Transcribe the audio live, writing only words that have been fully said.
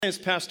My name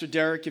is Pastor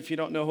Deryck, if you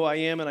don't know who I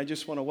am, and I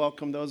just want to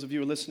welcome those of you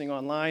who are listening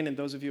online and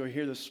those of you who are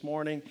here this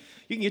morning.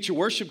 You can get your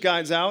worship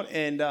guides out,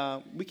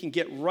 and we can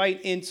get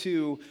right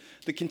into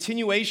the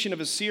continuation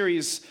of a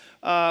series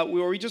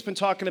where we've just been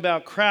talking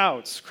about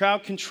crowds,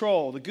 crowd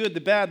control, the good,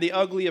 the bad, the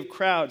ugly of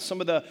crowds,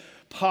 some of the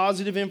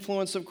positive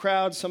influence of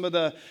crowds, some of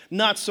the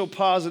not so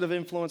positive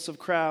influence of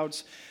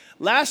crowds.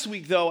 Last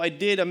week, though, I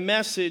did a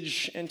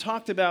message and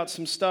talked about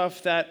some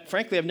stuff that,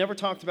 frankly, I've never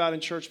talked about in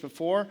church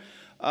before.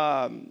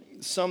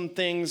 Some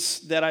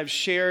things that I've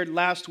shared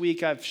last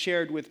week, I've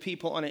shared with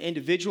people on an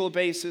individual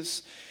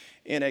basis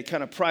in a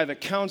kind of private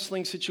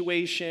counseling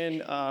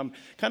situation, kind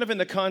of in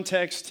the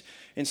context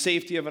and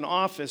safety of an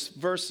office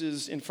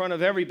versus in front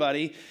of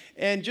everybody,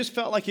 and just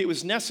felt like it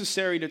was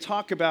necessary to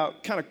talk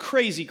about kind of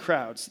crazy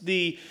crowds,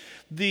 the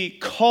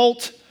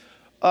cult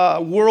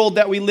world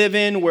that we live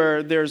in,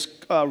 where there's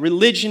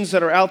religions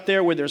that are out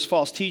there, where there's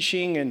false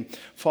teaching and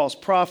false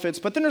prophets,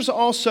 but then there's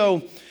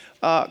also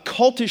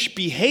cultish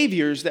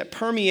behaviors that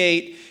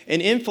permeate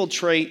and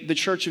infiltrate the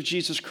Church of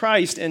Jesus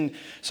Christ. And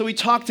so we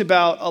talked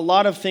about a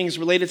lot of things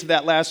related to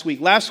that last week.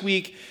 Last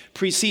week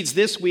precedes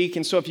this week,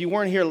 and so if you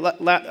weren't here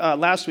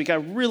last week, I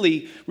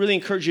really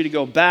encourage you to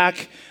go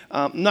back.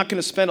 I'm not going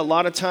to spend a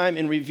lot of time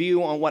in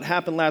review on what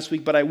happened last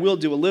week, but I will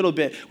do a little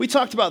bit. We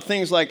talked about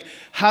things like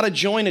how to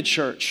join a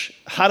church,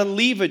 how to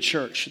leave a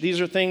church.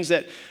 These are things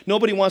that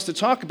nobody wants to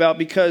talk about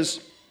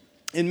because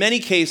in many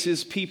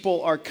cases,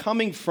 people are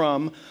coming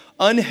from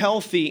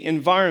unhealthy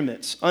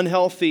environments,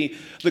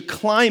 the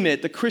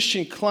climate, the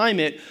Christian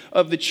climate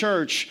of the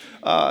church.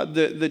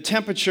 The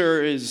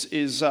temperature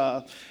is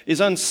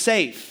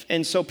unsafe,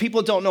 and so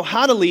people don't know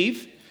how to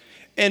leave.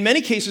 In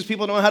many cases,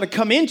 people don't know how to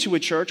come into a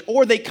church,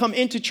 or they come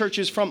into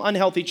churches from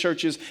unhealthy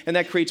churches, and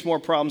that creates more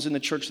problems in the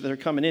church that they're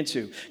coming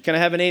into. Can I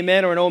have an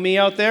amen or an oh me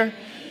out there?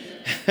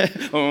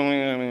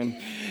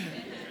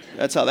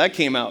 That's how that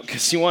came out,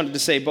 because you wanted to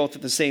say both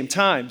at the same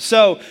time.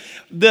 So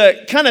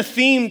the kind of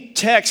theme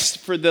text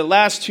for the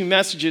last two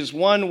messages,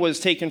 one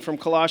was taken from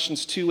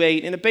Colossians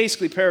 2:8, and it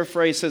basically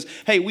paraphrased says,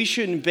 hey, we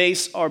shouldn't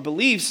base our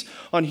beliefs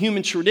on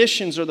human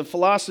traditions or the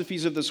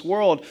philosophies of this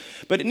world,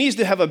 but it needs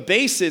to have a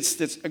basis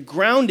that's a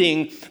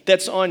grounding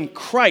that's on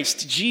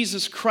Christ,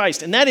 Jesus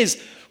Christ. And that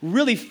is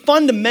really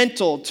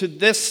fundamental to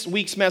this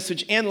week's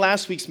message and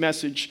last week's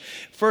message.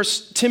 1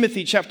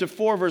 Timothy chapter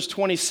 4, verse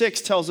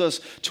 26 tells us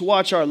to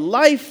watch our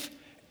life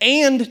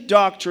and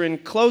doctrine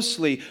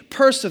closely.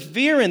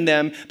 Persevere in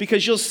them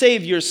because you'll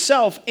save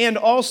yourself and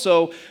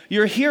also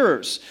your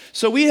hearers.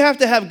 So we have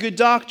to have good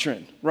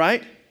doctrine,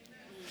 right?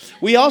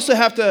 We also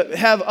have to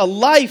have a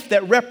life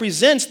that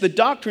represents the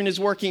doctrine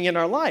is working in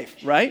our life,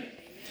 right?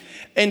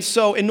 And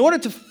so in order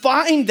to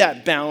find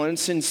that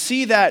balance and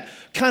see that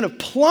kind of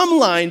plumb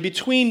line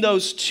between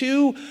those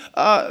two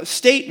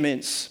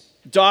statements,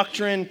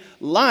 doctrine,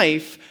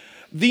 life,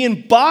 the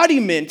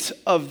embodiment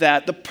of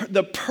that,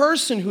 the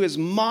person who has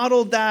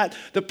modeled that,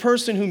 the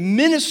person who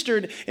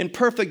ministered in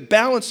perfect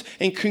balance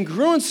and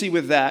congruency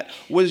with that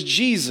was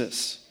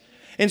Jesus.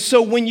 And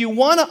so when you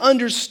want to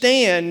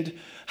understand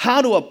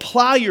how to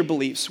apply your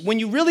beliefs, when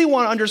you really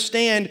want to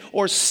understand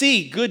or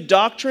see good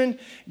doctrine,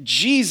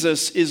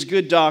 Jesus is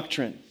good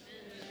doctrine.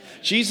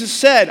 Jesus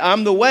said,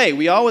 I'm the way.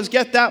 We always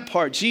get that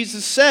part.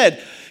 Jesus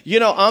said,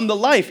 I'm the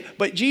life.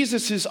 But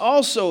Jesus is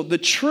also the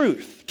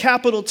truth,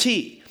 capital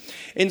T.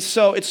 And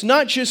so it's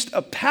not just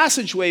a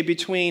passageway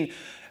between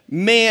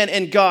man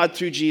and God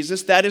through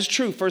Jesus. That is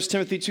true. 1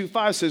 Timothy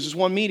 2:5 says there's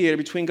one mediator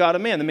between God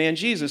and man, the man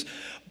Jesus.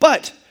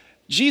 But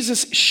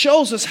Jesus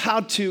shows us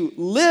how to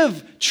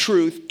live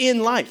truth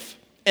in life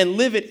and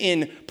live it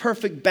in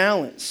perfect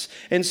balance.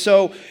 And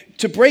so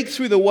to break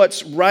through the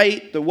what's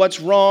right, the what's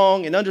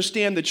wrong, and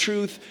understand the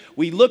truth,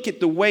 we look at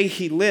the way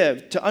he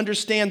lived. To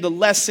understand the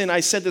lesson,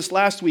 I said this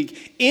last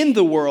week, in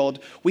the world,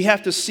 we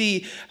have to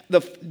see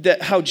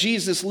how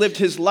Jesus lived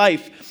his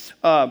life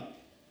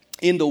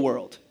in the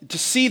world. To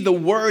see the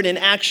word in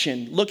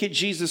action, look at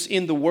Jesus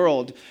in the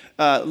world,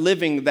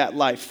 living that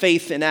life,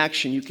 faith in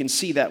action. You can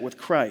see that with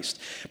Christ.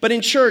 But in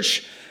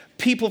church,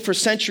 people for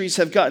centuries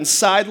have gotten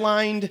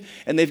sidelined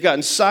and they've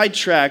gotten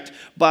sidetracked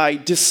by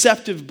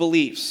deceptive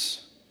beliefs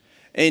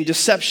and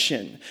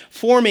deception,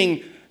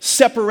 forming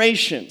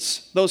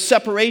separations. Those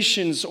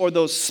separations or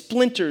those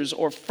splinters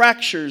or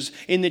fractures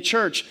in the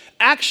church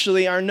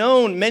actually are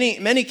known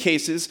many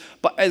cases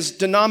as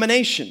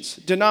denominations.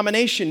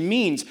 Denomination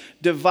means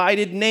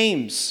divided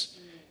names.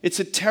 It's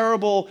a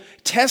terrible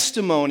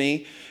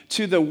testimony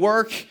to the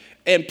work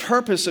and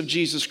purpose of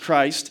Jesus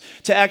Christ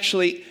to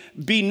actually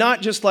be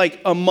not just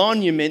like a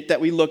monument that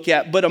we look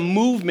at, but a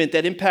movement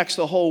that impacts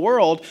the whole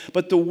world.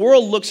 But the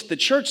world looks at the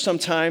church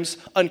sometimes,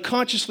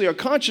 unconsciously or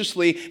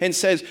consciously, and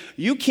says,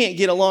 you can't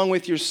get along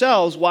with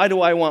yourselves. Why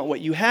do I want what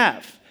you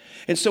have?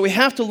 And so we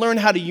have to learn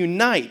how to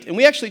unite. And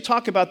we actually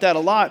talk about that a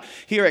lot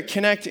here at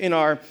Connect in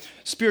our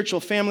spiritual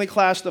family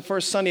class the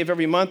first Sunday of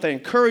every month. I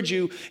encourage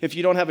you, if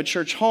you don't have a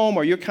church home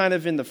or you're kind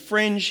of in the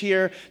fringe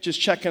here, just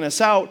checking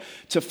us out,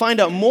 to find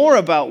out more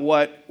about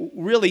what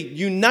really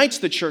unites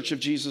the Church of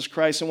Jesus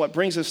Christ and what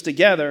brings us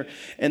together.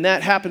 And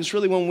that happens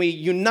really when we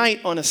unite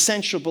on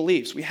essential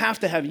beliefs. We have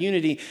to have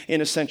unity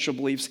in essential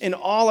beliefs. In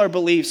all our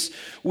beliefs,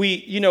 we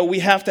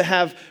have to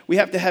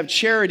have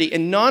charity.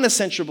 In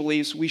non-essential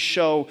beliefs, we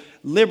show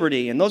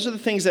liberty. And those are the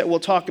things that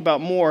we'll talk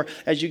about more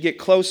as you get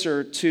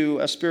closer to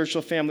a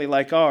spiritual family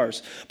like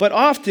ours. But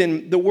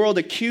often the world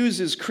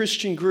accuses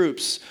Christian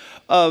groups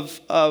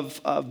of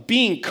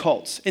being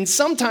cults. And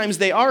sometimes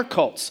they are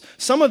cults.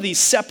 Some of these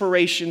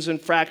separations and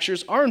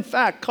fractures are in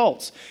fact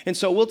cults. And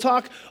so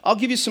I'll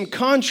give you some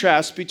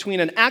contrast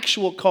between an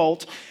actual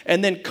cult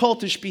and then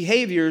cultish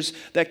behaviors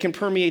that can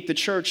permeate the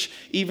church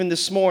even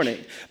this morning.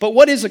 But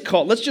what is a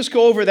cult? Let's just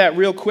go over that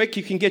real quick.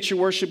 You can get your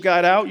worship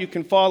guide out. You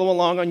can follow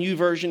along on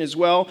YouVersion as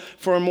well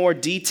for a more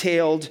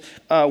detailed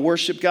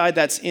worship guide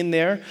that's in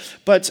there.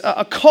 But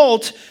a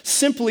cult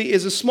simply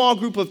is a small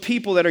group of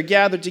people that are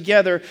gathered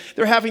together.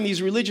 They're having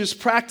these religious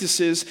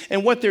practices,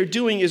 and what they're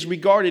doing is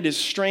regarded as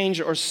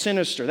strange or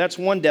sinister. That's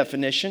one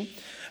definition.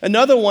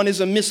 Another one is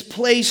a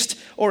misplaced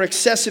or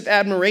excessive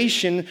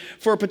admiration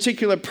for a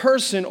particular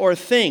person or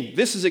thing.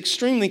 This is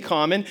extremely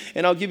common,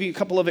 and I'll give you a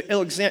couple of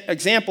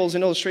examples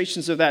and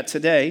illustrations of that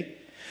today.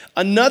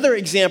 Another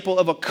example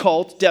of a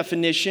cult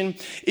definition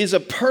is a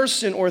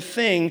person or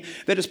thing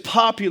that is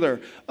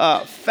popular,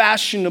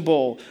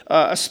 fashionable,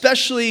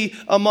 especially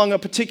among a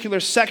particular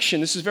section.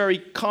 This is very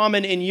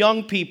common in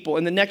young people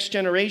in the next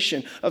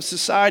generation of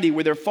society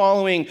where they're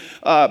following,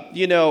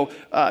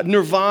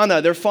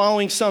 Nirvana. They're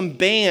following some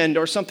band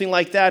or something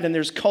like that, and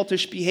there's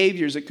cultish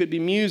behaviors. It could be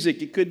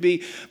music. It could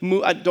be,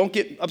 don't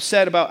get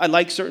upset about, I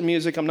like certain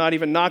music. I'm not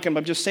even knocking, but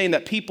I'm just saying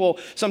that people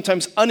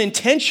sometimes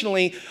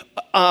unintentionally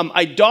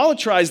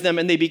idolatrize them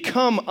and they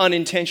become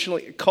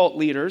unintentionally cult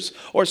leaders,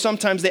 or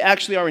sometimes they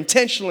actually are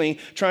intentionally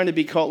trying to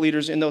be cult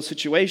leaders in those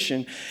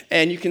situations.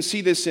 And you can see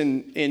this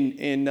in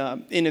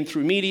and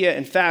through media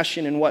and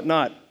fashion and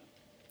whatnot.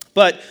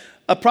 But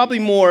a probably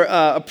more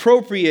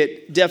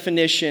appropriate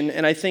definition,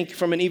 and I think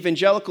from an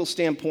evangelical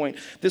standpoint,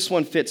 this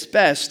one fits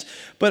best,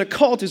 but a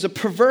cult is a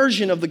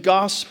perversion of the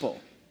gospel.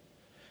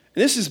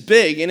 And this is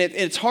big, and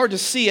it's hard to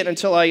see it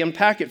until I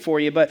unpack it for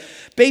you, but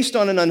based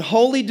on an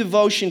unholy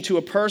devotion to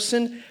a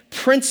person,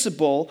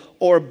 principle,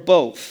 or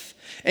both.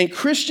 And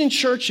Christian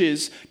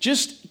churches,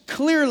 just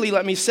clearly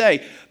let me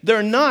say,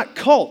 they're not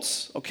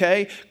cults,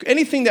 okay?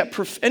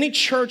 Any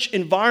church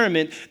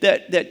environment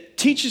that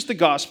teaches the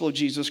gospel of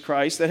Jesus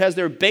Christ, that has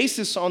their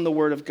basis on the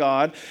Word of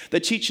God,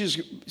 that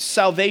teaches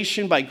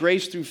salvation by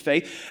grace through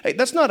faith,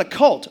 that's not a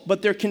cult,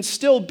 but there can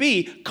still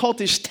be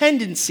cultish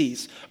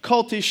tendencies,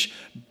 cultish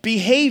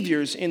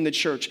behaviors in the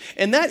church.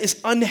 And that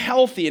is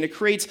unhealthy, and it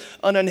creates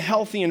an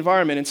unhealthy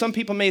environment. And some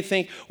people may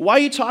think, why are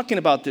you talking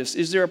about this?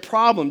 Is there a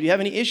problem? Do you have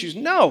any issues?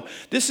 No,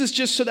 this is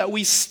just so that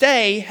we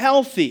stay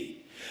healthy.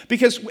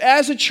 Because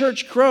as a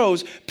church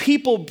grows,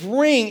 people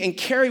bring and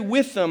carry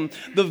with them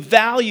the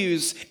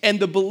values and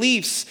the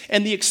beliefs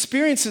and the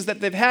experiences that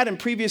they've had in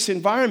previous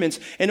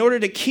environments in order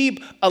to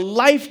keep a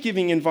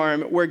life-giving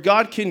environment where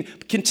God can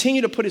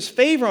continue to put His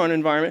favor on an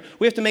environment.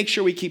 We have to make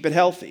sure we keep it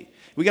healthy.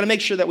 We got to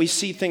make sure that we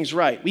see things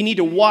right. We need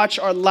to watch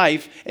our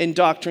life and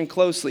doctrine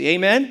closely.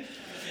 Amen?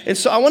 And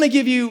so I want to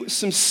give you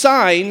some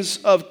signs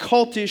of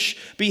cultish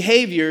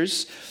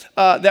behaviors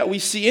that we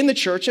see in the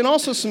church, and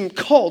also some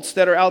cults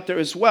that are out there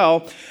as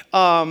well.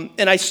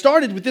 And I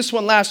started with this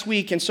one last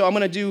week, and so I'm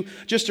going to do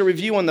just a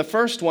review on the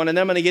first one, and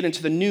then I'm going to get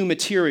into the new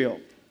material.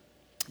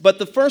 But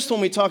the first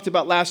one we talked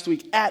about last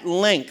week at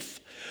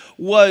length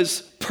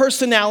was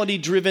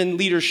personality-driven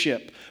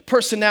leadership.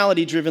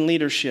 Personality-driven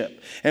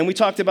leadership. And we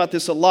talked about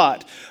this a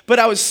lot. But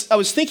I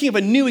was thinking of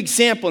a new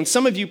example, and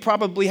some of you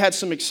probably had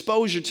some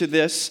exposure to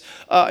this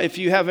if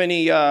you have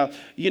any,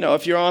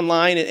 if you're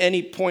online at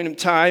any point in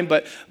time.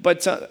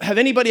 But have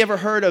anybody ever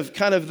heard of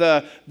kind of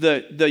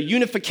the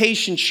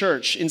Unification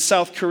Church in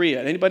South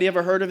Korea? Anybody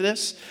ever heard of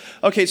this?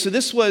 Okay, so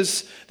this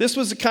was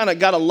kind of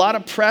got a lot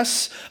of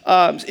press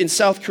in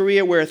South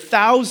Korea, where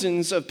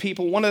thousands of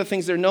people, one of the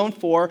things they're known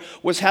for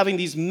was having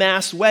these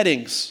mass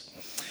weddings.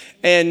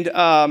 And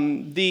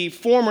the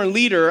former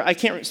leader, I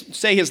can't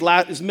say his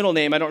middle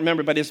name, I don't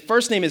remember, but his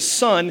first name is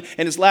Sun,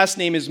 and his last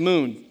name is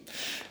Moon.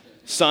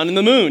 Sun and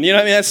the moon, you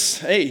know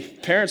what I mean?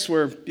 Parents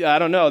were, I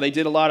don't know, they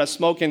did a lot of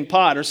smoking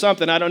pot or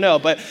something, I don't know,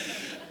 but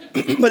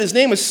his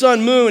name was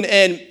Sun Moon,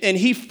 and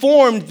he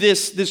formed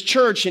this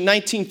church in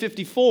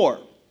 1954.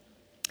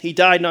 He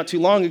died not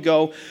too long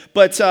ago,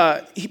 but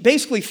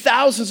basically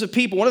thousands of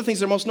people, one of the things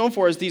they're most known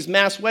for is these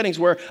mass weddings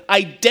where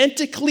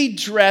identically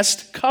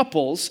dressed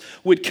couples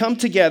would come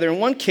together. In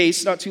one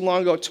case, not too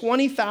long ago,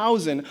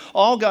 20,000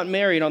 all got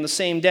married on the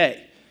same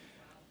day.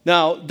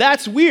 Now,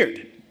 that's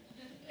weird,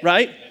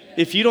 right?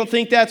 If you don't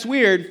think that's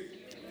weird,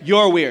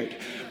 you're weird.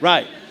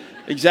 Right,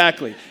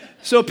 exactly.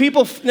 So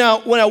people,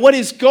 now what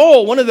his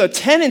goal, one of the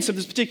tenets of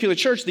this particular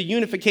church, the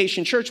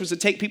Unification Church, was to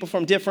take people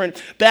from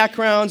different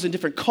backgrounds and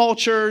different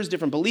cultures,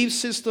 different belief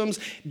systems,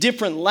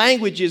 different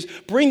languages,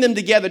 bring them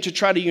together to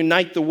try to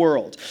unite the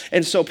world.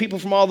 And so people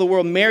from all the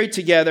world married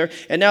together,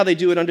 and now they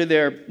do it under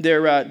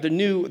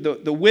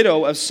the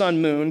widow of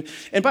Sun Moon.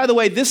 And by the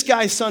way, this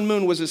guy, Sun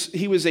Moon,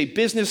 he was a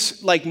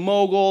business like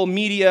mogul,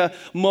 media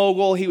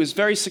mogul. He was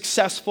very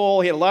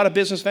successful. He had a lot of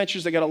business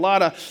ventures. They got a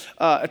lot of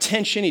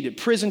attention. He did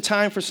prison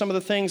time for some of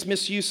the things,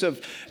 misuse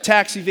of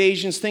tax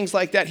evasions, things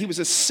like that. He was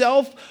a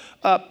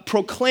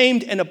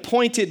self-proclaimed and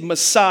appointed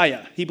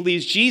Messiah. He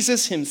believes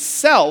Jesus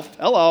himself,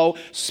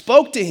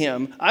 spoke to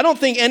him. I don't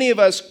think any of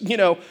us,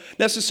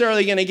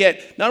 necessarily going to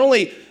get, not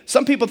only,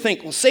 some people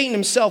think, well, Satan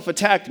himself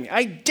attacked me.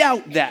 I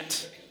doubt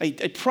that.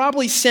 I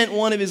probably sent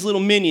one of his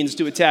little minions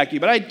to attack you,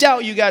 but I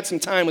doubt you got some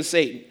time with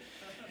Satan.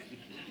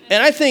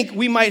 And I think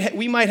we might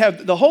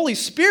have, the Holy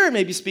Spirit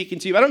may be speaking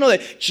to you. I don't know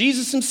that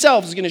Jesus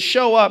himself is going to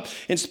show up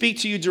and speak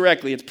to you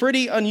directly. It's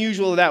pretty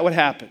unusual that would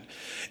happen.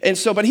 And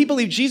so, but he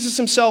believed Jesus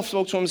himself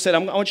spoke to him and said, I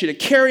want you to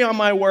carry on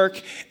my work.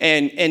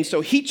 And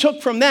so he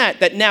took from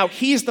that now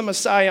he's the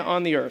Messiah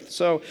on the earth.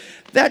 So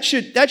that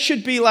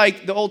should be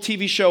like the old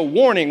TV show,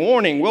 Warning,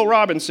 Warning, Will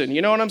Robinson.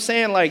 You know what I'm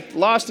saying? Like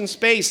Lost in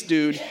Space,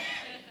 dude.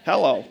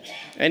 Hello.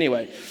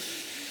 Anyway.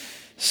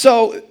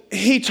 So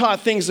he taught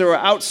things that were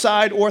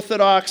outside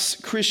Orthodox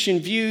Christian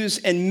views,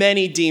 and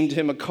many deemed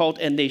him a cult,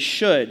 and they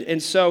should.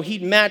 And so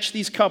he'd match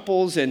these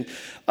couples and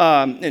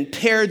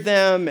paired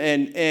them,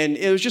 and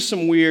it was just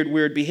some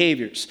weird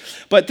behaviors.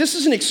 But this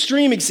is an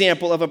extreme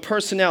example of a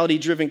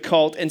personality-driven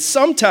cult, and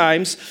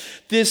sometimes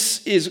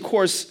this is, of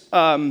course,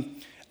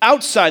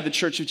 outside the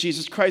Church of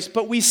Jesus Christ,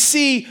 but we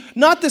see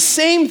not the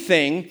same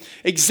thing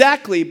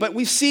exactly, but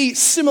we see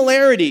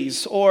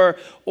similarities, or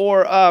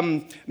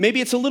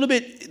maybe it's a little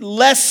bit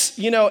less,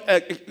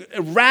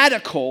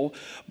 radical.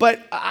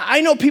 But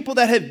I know people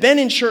that have been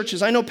in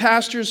churches. I know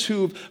pastors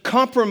who've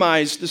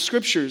compromised the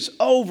scriptures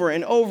over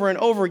and over and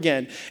over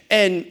again,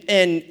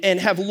 and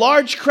have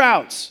large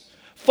crowds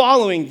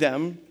following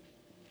them,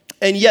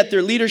 and yet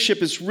their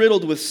leadership is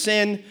riddled with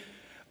sin.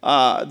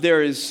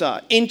 There is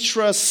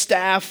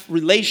intra-staff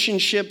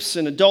relationships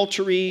and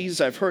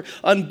adulteries. I've heard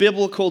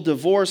unbiblical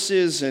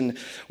divorces and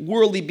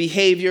worldly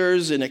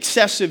behaviors and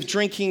excessive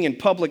drinking in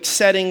public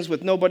settings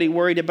with nobody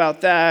worried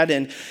about that.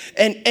 And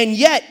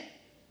yet,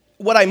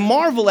 what I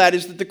marvel at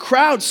is that the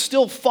crowds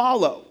still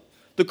follow.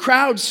 The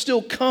crowds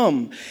still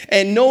come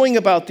and knowing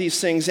about these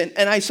things. And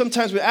I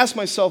sometimes would ask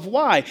myself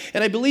why.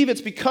 And I believe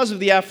it's because of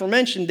the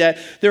aforementioned that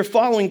they're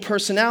following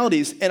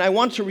personalities. And I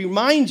want to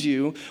remind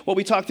you what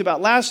we talked about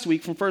last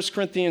week from 1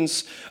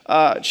 Corinthians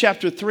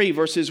chapter 3,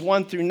 verses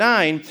 1 through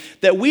 9,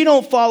 that we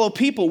don't follow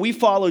people, we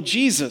follow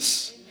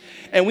Jesus.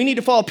 And we need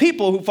to follow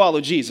people who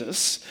follow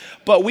Jesus,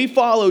 but we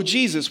follow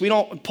Jesus.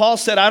 Paul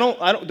said,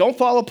 don't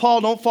follow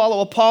Paul, don't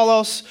follow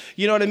Apollos.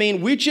 You know what I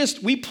mean?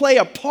 We play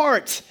a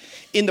part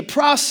in the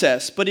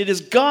process, but it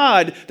is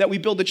God that we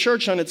build the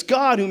church on. It's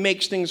God who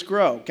makes things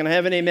grow. Can I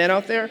have an amen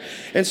out there?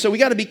 And so we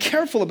got to be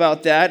careful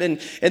about that. And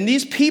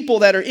these people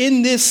that are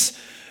in this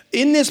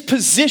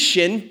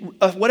position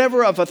of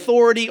whatever of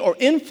authority or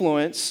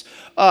influence,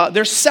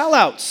 they're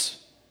sellouts.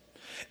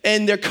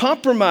 And they're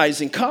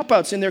compromising,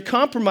 cop-outs, and they're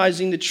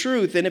compromising the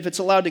truth. And if it's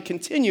allowed to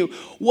continue,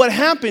 what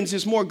happens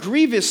is more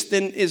grievous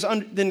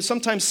than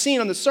sometimes seen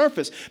on the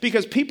surface.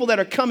 Because people that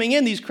are coming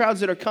in, these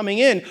crowds that are coming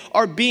in,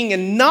 are being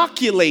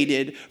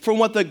inoculated from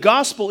what the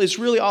gospel is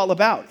really all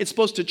about. It's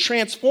supposed to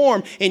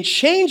transform and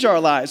change our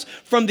lives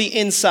from the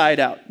inside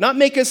out. Not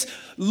make us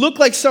look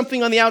like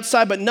something on the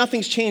outside, but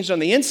nothing's changed on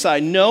the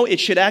inside. No, it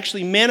should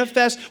actually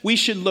manifest. We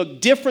should look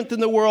different than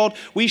the world.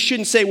 We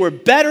shouldn't say we're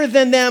better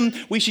than them.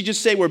 We should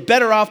just say we're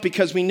better off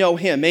because we know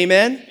him.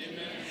 Amen? Amen.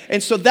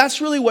 And so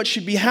that's really what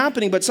should be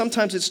happening, but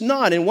sometimes it's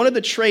not. And one of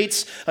the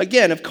traits,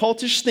 again, of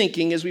cultish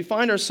thinking is we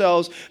find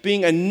ourselves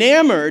being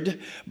enamored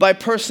by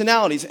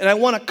personalities. And I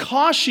want to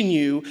caution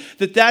you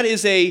that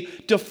is a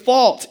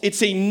default.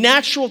 It's a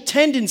natural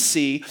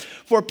tendency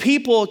for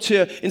people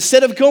to,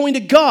 instead of going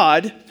to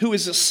God, who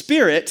is a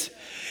spirit,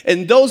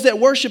 and those that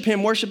worship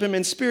him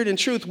in spirit and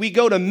truth, we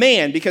go to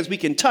man because we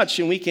can touch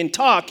and we can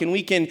talk and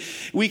we can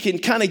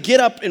kind of get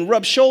up and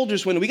rub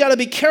shoulders when we got to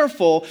be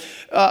careful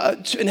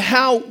in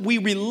how we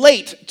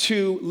relate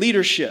to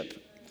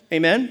leadership.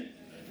 Amen?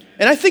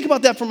 And I think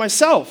about that for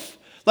myself.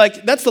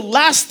 Like, that's the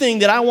last thing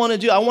that I want to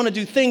do. I want to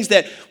do things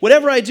that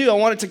whatever I do, I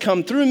want it to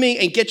come through me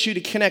and get you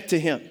to connect to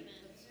him.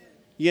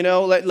 You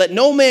know, let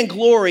no man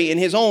glory in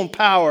his own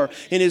power,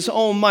 in his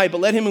own might,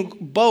 but let him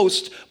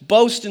boast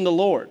in the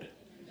Lord.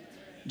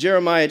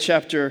 Jeremiah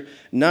chapter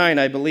 9,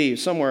 I believe,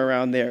 somewhere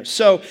around there.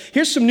 So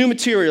here's some new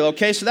material,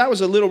 okay? So that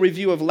was a little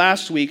review of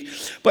last week.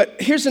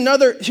 But here's some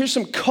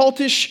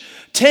cultish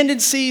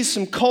tendencies,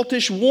 some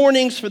cultish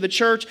warnings for the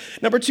church.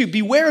 Number 2,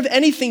 beware of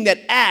anything that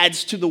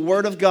adds to the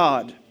word of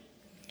God.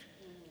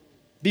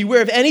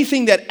 Beware of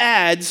anything that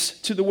adds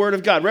to the word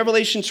of God.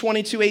 Revelation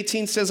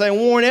 22:18 says, I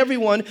warn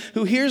everyone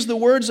who hears the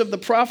words of the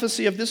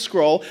prophecy of this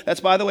scroll.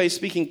 That's, by the way,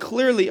 speaking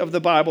clearly of the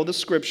Bible, the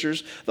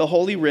scriptures, the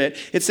Holy Writ.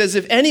 It says,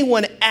 if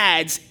anyone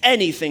adds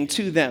anything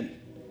to them.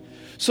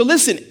 So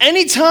listen,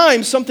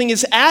 anytime something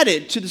is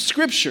added to the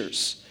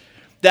scriptures,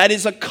 that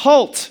is a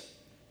cult.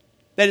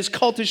 That is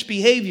cultish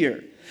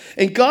behavior.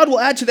 And God will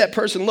add to that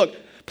person, look,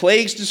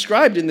 plagues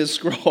described in this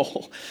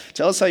scroll.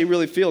 Tell us how you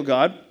really feel,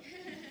 God.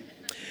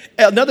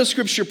 Another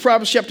scripture,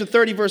 Proverbs chapter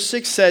 30, verse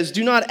 6 says,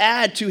 do not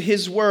add to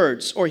his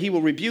words, or he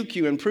will rebuke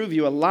you and prove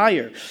you a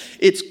liar.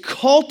 It's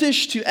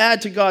cultish to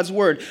add to God's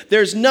word.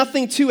 There's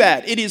nothing to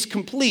add. It is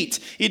complete.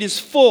 It is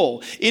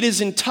full. It is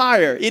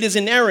entire. It is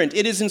inerrant.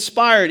 It is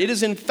inspired. It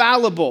is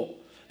infallible.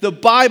 The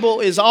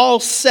Bible is all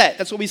set.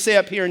 That's what we say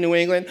up here in New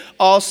England,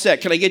 all set.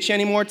 Can I get you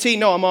any more tea?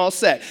 No, I'm all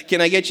set. Can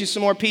I get you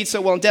some more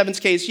pizza? Well, in Devin's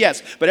case,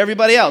 yes. But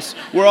everybody else,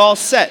 we're all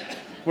set.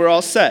 We're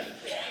all set.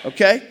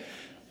 Okay?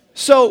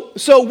 So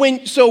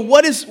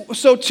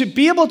to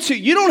be able to,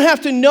 you don't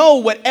have to know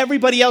what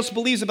everybody else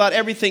believes about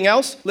everything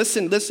else.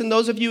 Listen,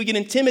 those of you who get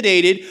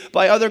intimidated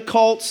by other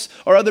cults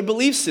or other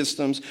belief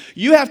systems,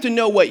 you have to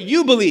know what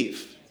you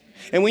believe.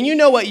 And when you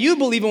know what you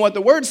believe and what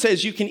the word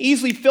says, you can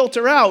easily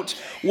filter out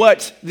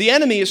what the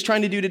enemy is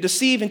trying to do to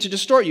deceive and to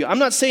distort you. I'm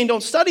not saying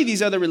don't study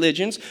these other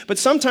religions, but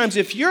sometimes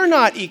if you're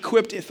not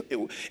equipped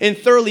and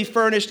thoroughly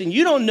furnished and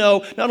you don't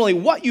know not only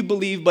what you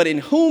believe, but in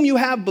whom you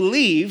have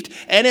believed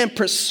and am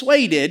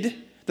persuaded,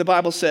 the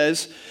Bible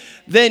says,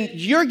 then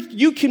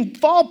you can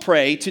fall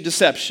prey to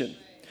deception.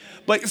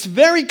 But it's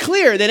very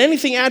clear that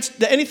anything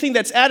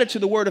that's added to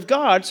the Word of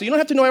God, so you don't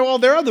have to know all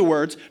their other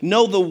words,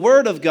 know the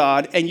Word of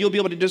God, and you'll be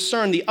able to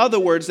discern the other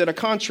words that are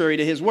contrary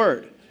to His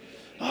Word.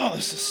 Oh,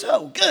 this is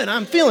so good.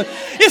 I'm feeling,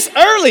 it's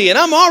early and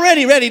I'm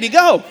already ready to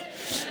go.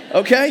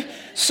 Okay?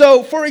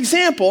 So, for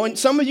example, and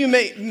some of you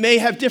may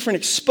have different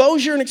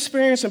exposure and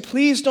experience, and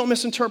please don't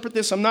misinterpret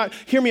this.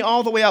 Hear me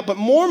all the way out, but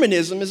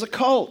Mormonism is a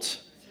cult.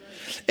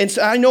 And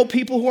so I know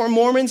people who are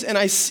Mormons, and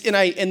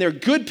they're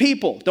good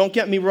people. Don't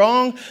get me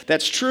wrong;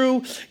 that's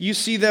true. You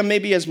see them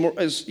maybe as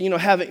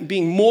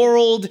being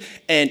moral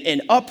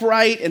and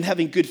upright, and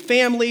having good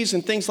families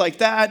and things like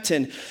that.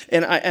 And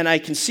I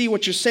can see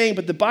what you're saying.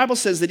 But the Bible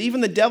says that even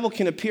the devil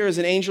can appear as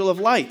an angel of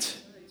light,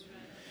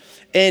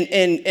 and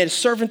a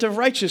servant of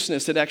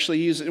righteousness. That actually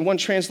uses in one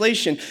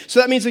translation. So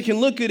that means it can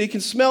look good, it can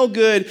smell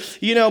good,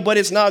 but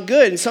it's not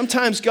good. And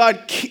sometimes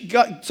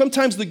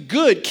sometimes the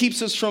good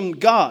keeps us from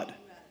God.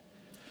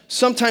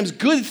 Sometimes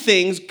good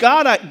things,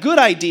 good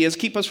ideas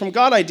keep us from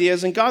God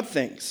ideas and God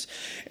things.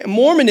 And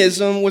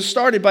Mormonism was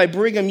started by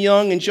Brigham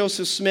Young and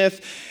Joseph Smith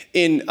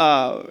in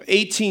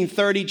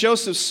 1830.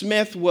 Joseph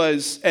Smith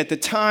was, at the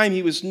time,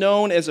 he was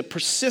known as a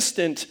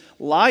persistent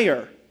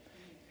liar.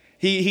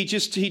 He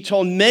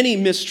told many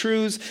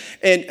mistruths,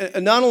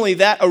 and not only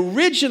that,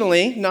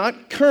 originally,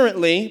 not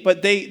currently,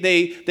 but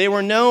they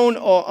were known,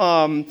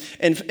 and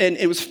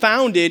it was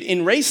founded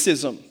in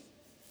racism.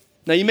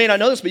 Now, you may not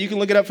know this, but you can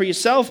look it up for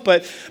yourself,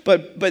 but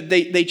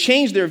they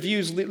changed their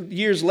views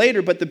years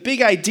later. But the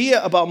big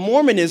idea about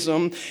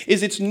Mormonism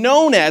is it's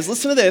known as,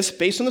 listen to this,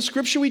 based on the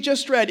scripture we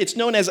just read, it's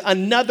known as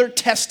another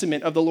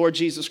testament of the Lord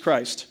Jesus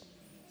Christ.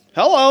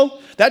 Hello?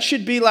 That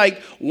should be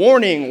like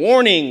warning,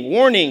 warning,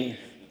 warning.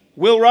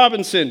 Will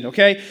Robinson,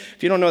 okay?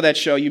 If you don't know that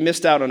show, you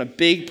missed out on a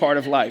big part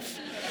of life.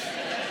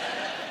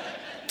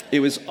 It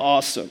was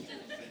awesome.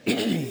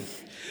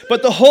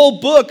 But the whole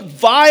book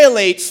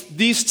violates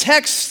these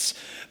texts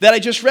that I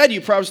just read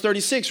you, Proverbs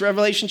 36,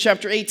 Revelation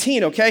chapter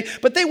 18, okay?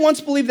 But they once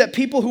believed that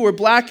people who were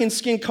black in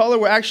skin color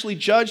were actually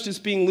judged as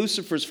being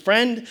Lucifer's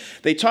friend.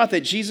 They taught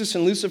that Jesus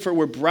and Lucifer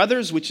were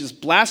brothers, which is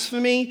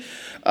blasphemy.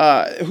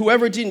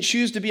 Whoever didn't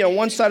choose to be on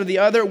one side or the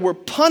other were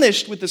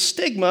punished with the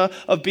stigma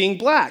of being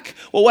black.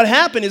 Well, what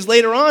happened is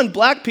later on,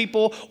 black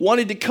people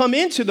wanted to come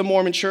into the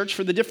Mormon church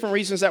for the different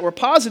reasons that were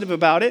positive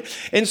about it.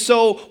 And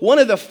so one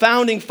of the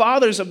founding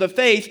fathers of the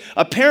faith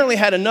apparently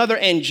had another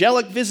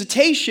angelic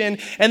visitation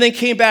and then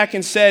came back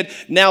and said,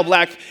 now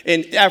black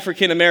and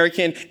African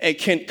American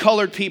and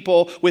colored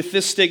people with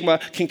this stigma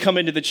can come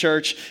into the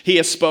church. He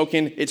has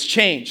spoken. It's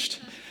changed.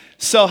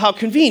 So how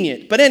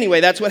convenient. But anyway,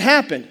 that's what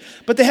happened.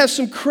 But they have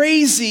some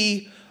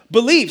crazy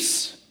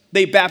beliefs.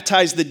 They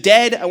baptize the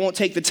dead. I won't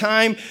take the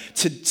time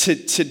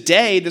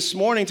this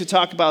morning, to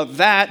talk about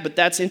that, but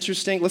that's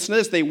interesting. Listen to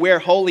this. They wear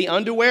holy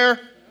underwear.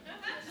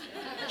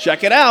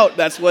 Check it out.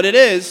 That's what it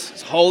is.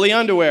 It's holy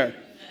underwear.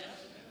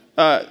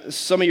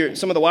 Some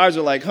of the wives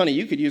are like, honey,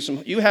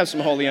 you have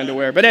some holy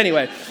underwear. But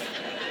anyway,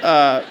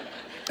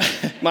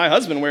 my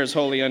husband wears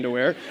holy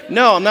underwear.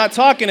 No, I'm not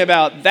talking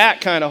about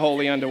that kind of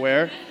holy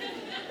underwear.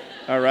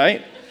 All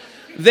right.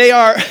 The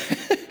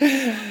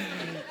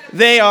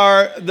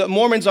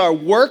Mormons are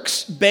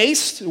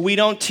works-based. We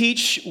don't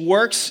teach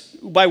works.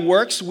 By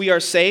works, we are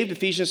saved.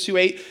 Ephesians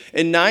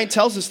 2:8-9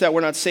 tells us that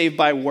we're not saved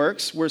by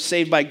works. We're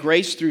saved by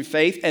grace through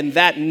faith, and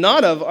that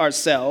not of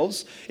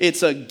ourselves.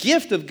 It's a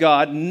gift of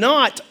God,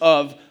 not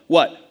of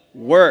what?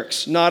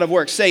 Works, not of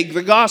works. Say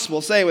the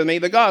gospel. Say it with me.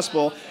 The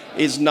gospel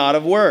is not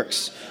of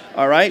works.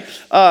 All right?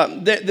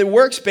 The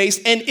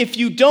works-based. And if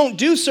you don't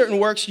do certain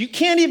works, you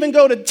can't even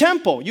go to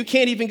temple. You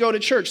can't even go to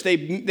church.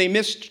 They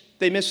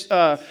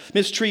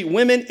mistreat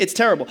women. It's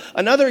terrible.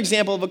 Another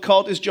example of a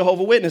cult is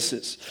Jehovah's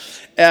Witnesses.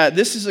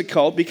 This is a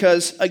cult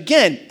because,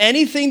 again,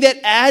 anything that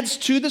adds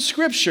to the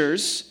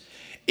scriptures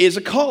is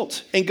a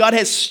cult. And God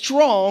has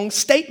strong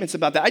statements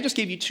about that. I just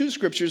gave you 2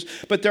 scriptures,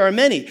 but there are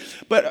many.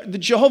 But the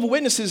Jehovah's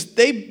Witnesses,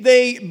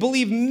 they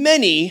believe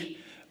many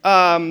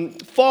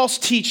false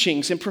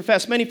teachings and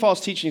profess many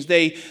false teachings.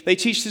 They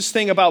teach this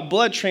thing about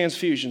blood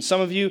transfusion. Some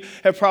of you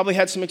have probably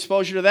had some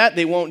exposure to that.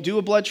 They won't do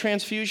a blood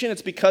transfusion.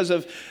 It's because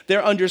of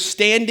their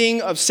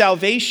understanding of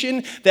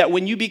salvation, that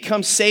when you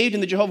become saved in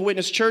the Jehovah's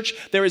Witness church,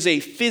 there is a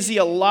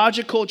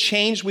physiological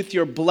change with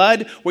your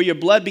blood where your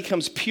blood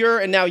becomes pure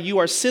and now you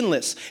are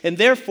sinless. And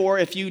therefore,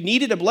 if you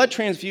needed a blood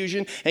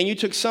transfusion and you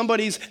took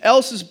somebody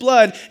else's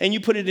blood and you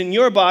put it in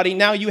your body,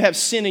 now you have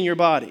sin in your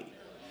body.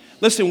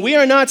 Listen, we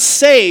are not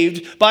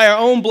saved by our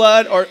own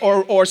blood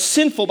or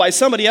sinful by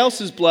somebody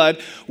else's blood.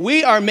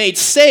 We are made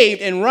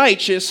saved and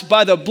righteous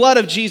by the blood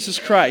of Jesus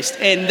Christ,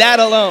 and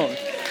that alone.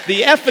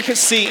 The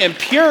efficacy and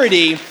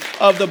purity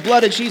of the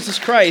blood of Jesus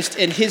Christ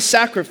and his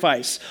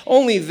sacrifice.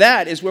 Only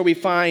that is where we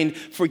find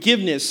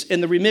forgiveness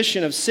and the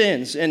remission of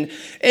sins. And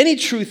any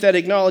truth that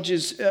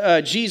acknowledges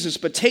Jesus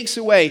but takes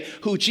away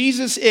who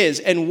Jesus is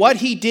and what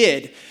he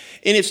did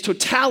in its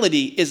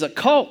totality is a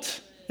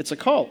cult. It's a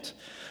cult.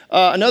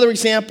 Another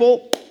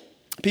example,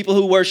 people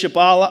who worship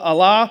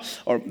Allah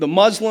or the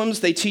Muslims,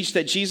 they teach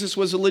that Jesus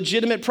was a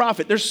legitimate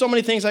prophet. There's so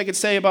many things I could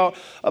say about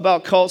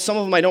cults. Some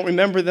of them I don't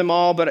remember them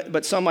all,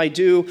 but some I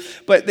do.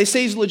 But they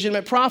say he's a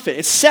legitimate prophet.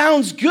 It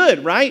sounds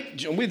good, right?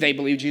 They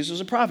believe Jesus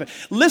was a prophet.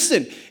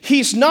 Listen,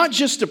 he's not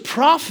just a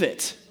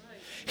prophet.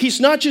 He's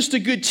not just a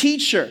good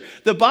teacher.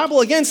 The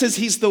Bible again says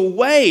he's the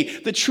way,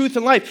 the truth,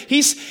 and life. He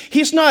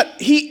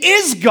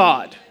is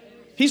God.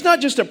 He's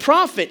not just a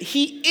prophet.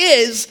 He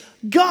is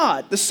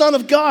God, the Son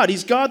of God.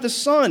 He's God the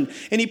Son,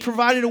 and he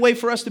provided a way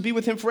for us to be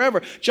with him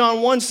forever.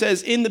 John 1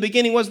 says, in the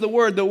beginning was the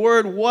Word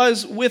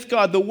was with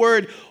God, the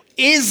Word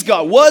is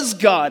God, was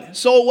God,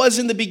 so it was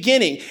in the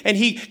beginning, and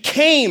he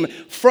came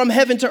from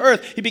heaven to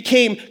earth.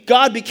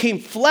 God became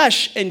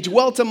flesh and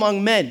dwelt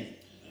among men.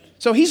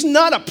 So he's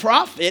not a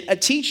prophet, a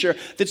teacher.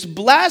 That's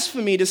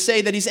blasphemy to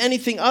say that he's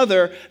anything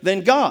other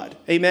than God.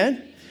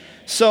 Amen?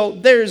 So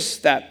there's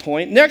that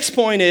point. Next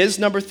point is,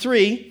 number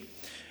 3,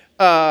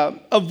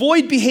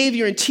 avoid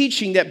behavior and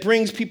teaching that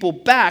brings people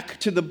back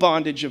to the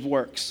bondage of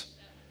works.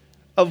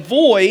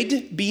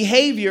 Avoid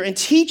behavior and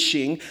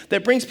teaching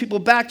that brings people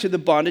back to the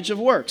bondage of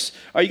works.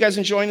 Are you guys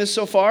enjoying this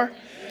so far?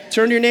 Yeah.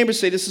 Turn to your neighbor and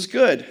say, this is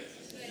good.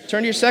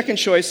 Turn to your second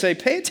choice, say,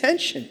 pay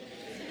attention.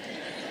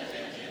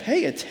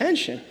 Pay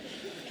attention.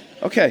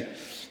 Okay.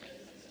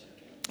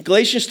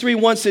 Galatians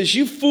 3:1 says,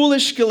 you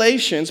foolish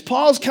Galatians.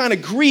 Paul's kind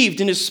of grieved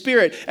in his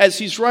spirit as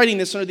he's writing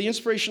this under the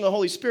inspiration of the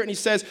Holy Spirit. And he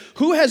says,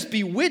 who has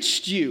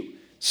bewitched you?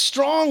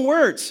 Strong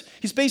words.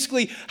 He's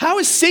basically, how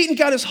has Satan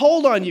got his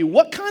hold on you?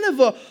 What kind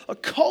of a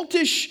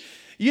cultish,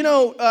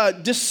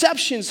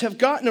 deceptions have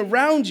gotten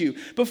around you?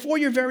 Before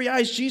your very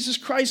eyes, Jesus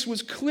Christ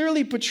was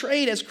clearly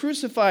portrayed as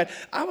crucified.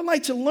 I would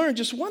like to learn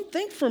just one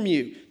thing from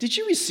you. Did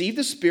you receive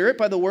the Spirit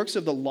by the works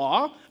of the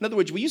law? In other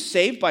words, were you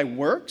saved by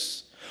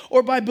works?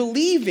 Or by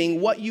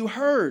believing what you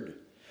heard?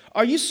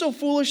 Are you so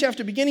foolish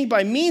after beginning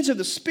by means of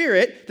the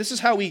Spirit? This is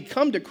how we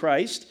come to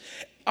Christ.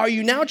 Are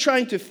you now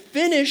trying to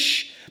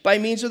finish by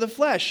means of the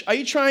flesh? Are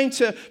you trying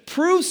to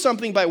prove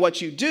something by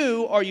what you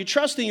do? Are you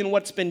trusting in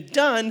what's been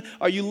done?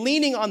 Are you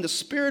leaning on the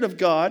Spirit of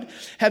God?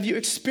 Have you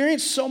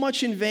experienced so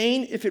much in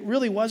vain if it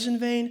really was in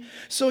vain?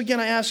 So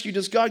again, I ask you,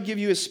 does God give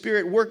you his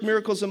Spirit, work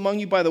miracles among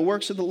you by the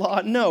works of the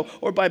law? No,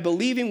 or by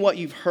believing what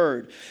you've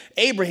heard.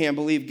 Abraham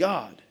believed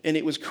God, and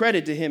it was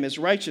credited to him as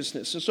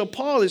righteousness. And so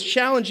Paul is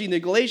challenging the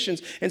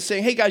Galatians and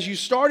saying, hey guys, you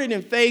started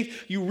in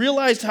faith. You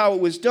realized how it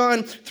was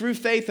done through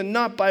faith and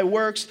not by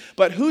works.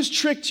 But who's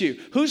tricked you?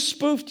 Who's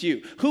spoofed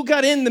you? Who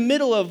got in the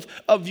middle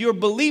of your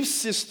belief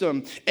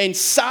system and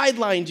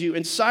sidelined you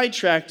and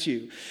sidetracked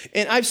you?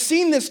 And I've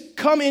seen this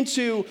come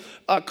into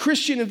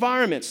Christian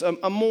environments,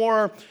 a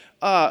more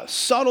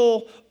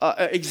subtle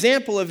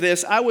example of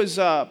this. I was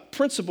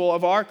principal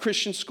of our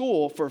Christian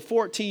school for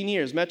 14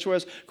 years, Metro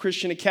West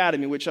Christian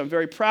Academy, which I'm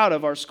very proud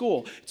of our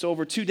school. It's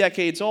over 2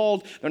 decades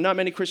old. There are not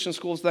many Christian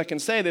schools that can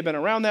say they've been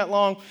around that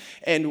long,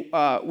 and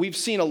we've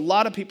seen a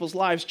lot of people's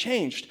lives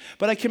changed.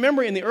 But I can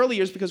remember in the early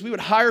years, because we would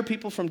hire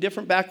people from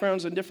different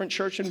backgrounds and different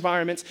church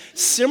environments,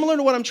 similar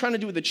to what I'm trying to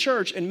do with the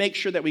church and make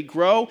sure that we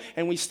grow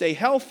and we stay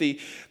healthy.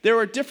 There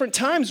were different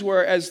times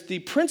where, as the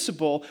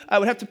principal, I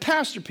would have to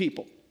pastor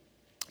people.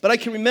 But I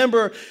can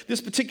remember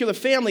this particular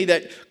family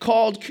that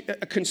called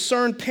a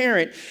concerned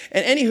parent.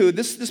 And anywho,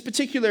 this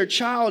particular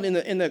child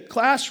in the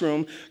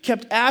classroom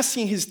kept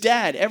asking his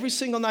dad every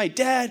single night,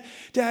 Dad,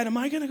 am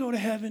I going to go to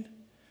heaven?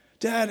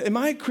 Dad, am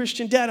I a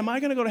Christian? Dad, am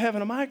I going to go to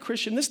heaven? Am I a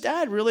Christian? This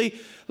dad really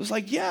was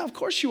like, yeah, of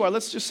course you are.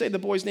 Let's just say the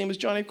boy's name is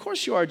Johnny. Of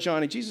course you are,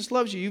 Johnny. Jesus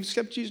loves you. You've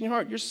accepted Jesus in your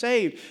heart. You're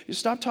saved. You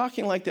stop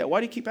talking like that. Why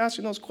do you keep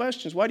asking those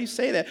questions? Why do you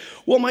say that?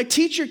 Well, my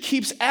teacher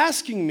keeps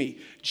asking me,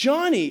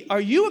 Johnny,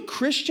 are you a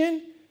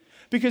Christian?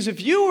 Because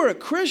if you were a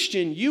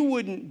Christian, you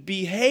wouldn't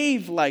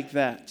behave like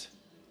that.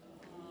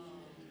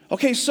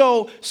 Okay,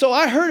 so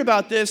I heard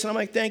about this, and I'm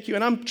like, thank you.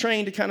 And I'm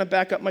trained to kind of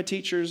back up my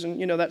teachers and,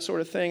 that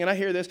sort of thing. And I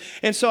hear this.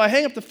 And so I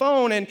hang up the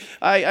phone, and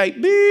I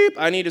beep,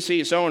 I need to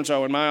see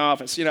so-and-so in my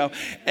office,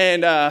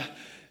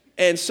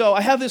 And so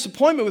I have this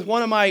appointment with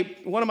one of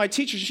my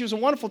teachers. She was a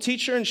wonderful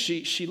teacher, and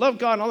she loved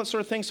God and all that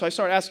sort of thing. So I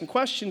started asking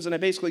questions, and I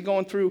basically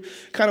going through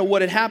kind of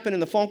what had happened in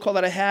the phone call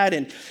that I had,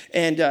 and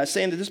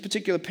saying that this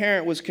particular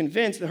parent was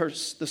convinced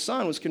that the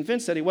son was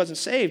convinced that he wasn't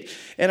saved.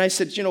 And I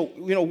said,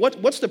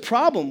 what's the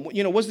problem?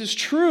 Was this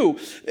true?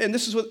 And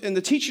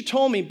the teacher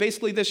told me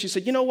basically this. She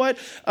said, you know what?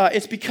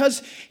 It's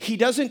because he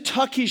doesn't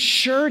tuck his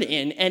shirt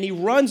in and he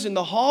runs in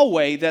the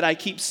hallway that I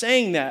keep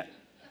saying that.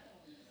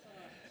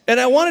 And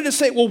I wanted to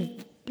say, well,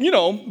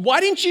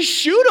 why didn't you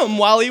shoot him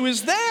while he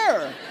was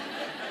there?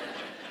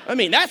 I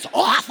mean, that's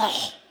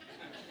awful.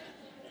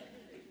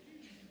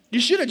 You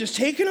should have just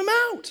taken him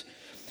out.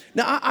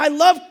 Now, I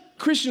love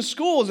Christian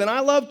schools and I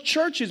love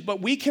churches,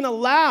 but we can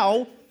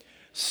allow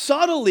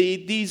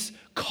subtly these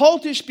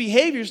cultish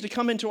behaviors to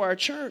come into our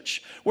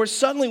church where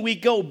suddenly we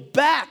go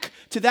back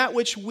to that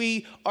which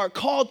we are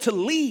called to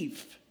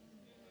leave.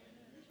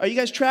 Are you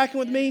guys tracking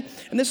with me?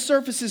 And this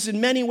surfaces in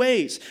many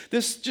ways.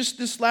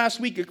 This last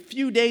week, a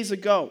few days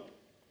ago,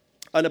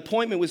 an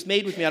appointment was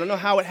made with me. I don't know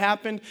how it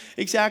happened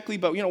exactly,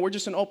 but we're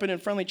just an open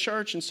and friendly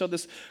church, and so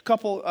this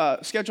couple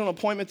scheduled an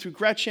appointment through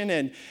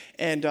Gretchen,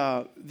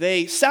 and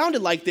they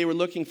sounded like they were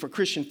looking for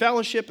Christian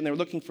fellowship, and they were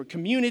looking for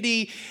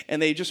community,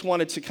 and they just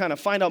wanted to kind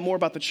of find out more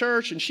about the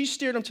church. And she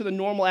steered them to the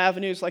normal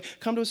avenues, like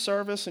come to a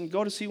service and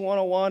go to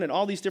C101 and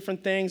all these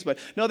different things. But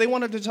no, they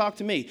wanted to talk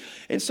to me,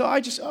 and so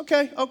I just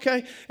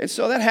okay, and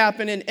so that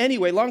happened. And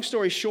anyway, long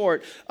story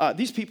short,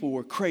 these people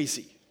were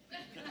crazy.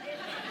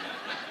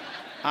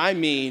 I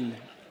mean,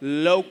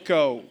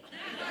 loco.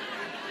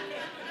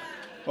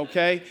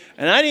 Okay?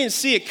 And I didn't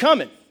see it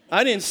coming.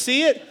 I didn't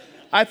see it.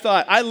 I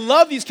thought, I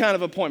love these kind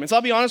of appointments. I'll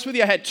be honest with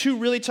you, I had 2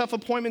 really tough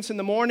appointments in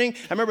the morning.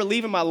 I remember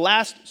leaving my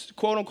last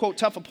quote-unquote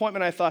tough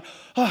appointment. I thought,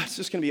 it's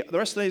just going to be, the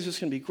rest of the day is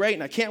just going to be great.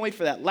 And I can't wait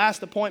for that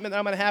last appointment that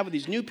I'm going to have with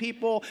these new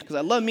people, because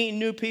I love meeting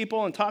new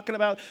people and talking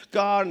about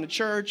God and the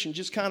church and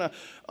just kind of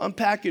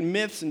unpacking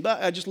myths. And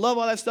I just love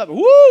all that stuff.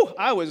 Woo!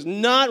 I was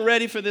not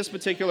ready for this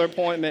particular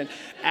appointment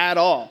at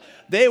all.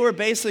 They were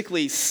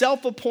basically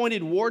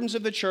self-appointed wardens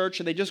of the church,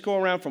 and they just go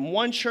around from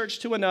one church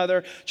to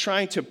another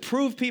trying to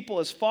prove people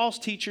as false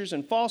teachers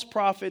and false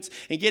prophets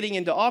and getting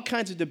into all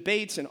kinds of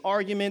debates and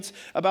arguments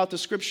about the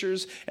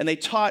scriptures. And they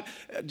taught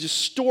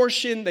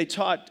distortion. They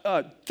taught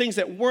things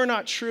that were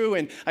not true.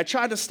 And I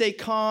tried to stay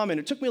calm, and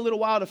it took me a little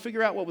while to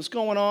figure out what was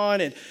going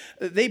on. And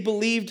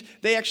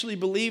they actually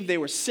believed they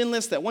were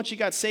sinless, that once you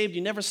got saved,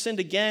 you never sinned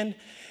again.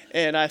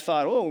 And I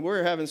thought,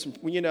 we're having some,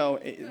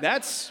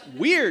 that's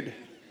weird.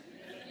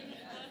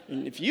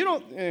 And if you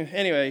don't,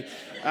 anyway,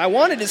 I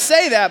wanted to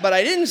say that, but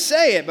I didn't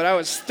say it. But I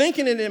was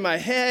thinking it in my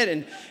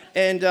head,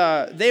 and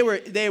they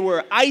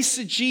were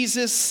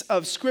eisegesis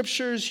of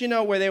scriptures,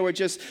 where they were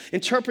just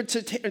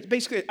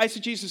basically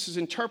eisegesis is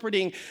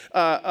interpreting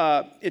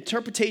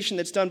interpretation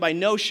that's done by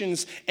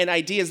notions and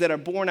ideas that are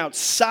born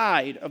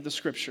outside of the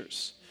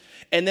scriptures.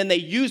 And then they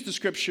use the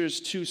scriptures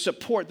to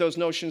support those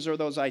notions or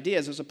those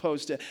ideas, as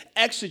opposed to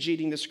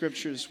exegeting the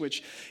scriptures,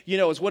 which,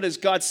 is what is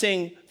God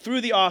saying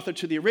through the author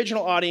to the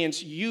original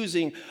audience,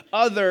 using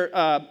other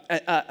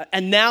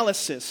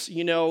analysis,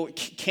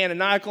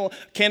 canonical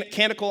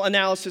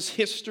analysis,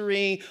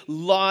 history,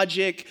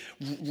 logic,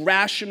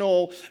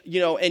 rational,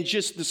 and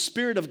just the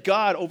Spirit of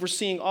God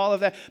overseeing all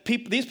of that.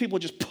 These people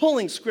just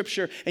pulling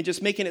scripture and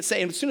just making it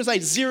say. And as soon as I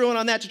zero in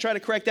on that to try to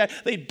correct that,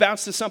 they'd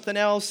bounce to something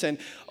else. And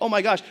oh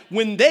my gosh,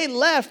 when they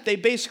left, they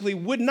basically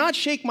would not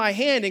shake my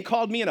hand and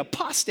called me an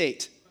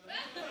apostate.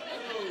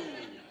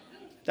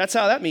 That's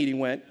how that meeting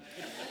went.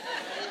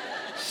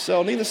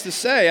 So needless to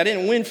say, I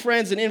didn't win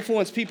friends and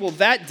influence people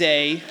that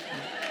day,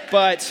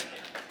 but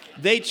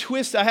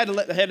I had to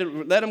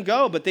let them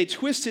go, but they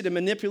twisted and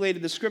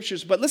manipulated the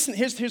scriptures. But listen,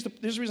 here's the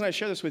reason I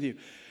share this with you.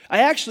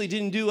 I actually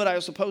didn't do what I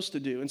was supposed to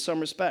do in some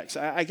respects.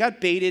 I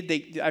got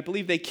baited. I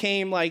believe they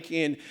came like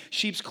in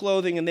sheep's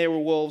clothing and they were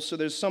wolves, so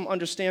there's some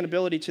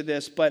understandability to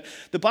this. But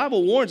the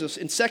Bible warns us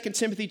in 2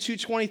 Timothy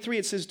 2:23,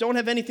 it says, don't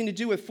have anything to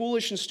do with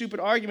foolish and stupid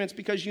arguments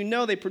because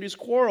they produce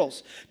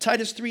quarrels.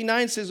 Titus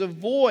 3:9 says,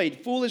 avoid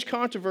foolish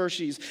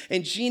controversies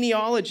and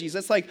genealogies.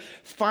 That's like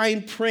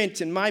fine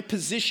print and my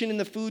position in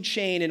the food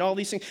chain and all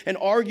these things, and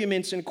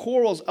arguments and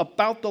quarrels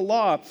about the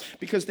law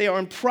because they are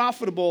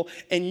unprofitable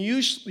and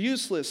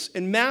useless.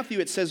 In Matthew,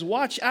 it says,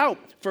 watch out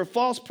for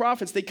false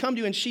prophets. They come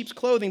to you in sheep's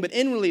clothing, but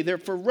inwardly they're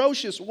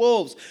ferocious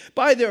wolves.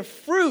 By their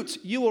fruit,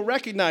 you will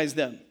recognize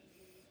them.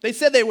 They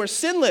said they were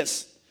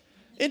sinless.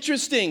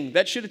 Interesting.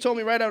 That should have told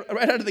me right out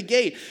of the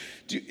gate.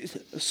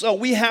 So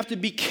we have to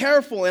be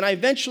careful. And I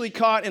eventually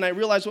caught and I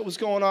realized what was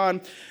going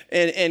on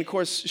and of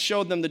course,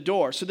 showed them the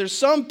door. So there's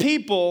some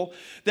people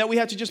that we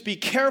have to just be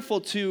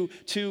careful to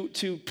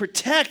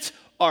protect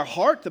our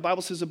heart. The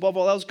Bible says, above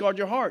all else, guard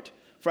your heart.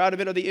 For out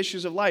of it are the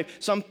issues of life.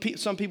 Some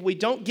people we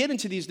don't get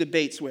into these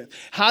debates with.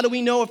 How do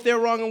we know if they're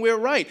wrong and we're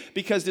right?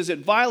 Because does it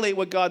violate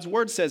what God's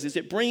word says? Is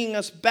it bringing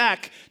us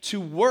back to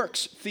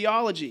works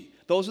theology?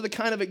 Those are the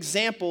kind of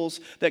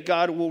examples that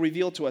God will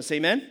reveal to us.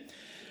 Amen?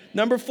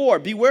 Number 4,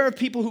 beware of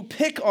people who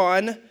pick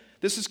on,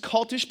 this is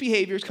cultish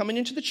behaviors coming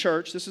into the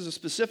church. This is a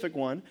specific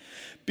one.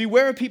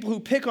 Beware of people who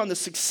pick on the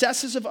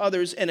successes of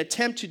others and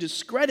attempt to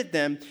discredit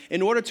them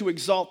in order to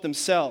exalt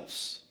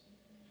themselves.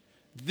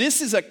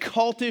 This is a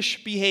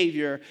cultish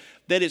behavior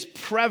that is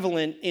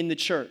prevalent in the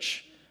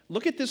church.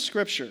 Look at this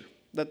scripture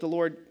that the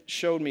Lord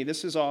showed me.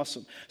 This is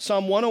awesome.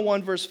 Psalm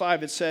 101, verse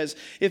 5, it says,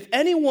 if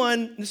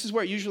anyone, this is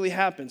where it usually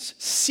happens,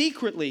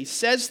 secretly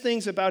says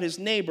things about his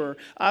neighbor,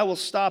 I will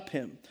stop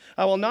him.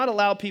 I will not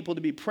allow people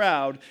to be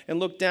proud and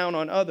look down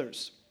on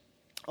others.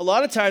 A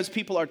lot of times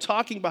people are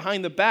talking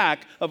behind the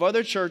back of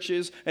other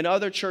churches and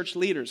other church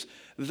leaders.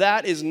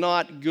 That is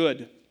not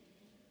good.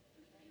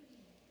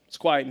 It's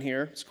quiet in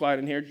here. It's quiet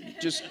in here.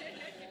 Just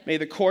may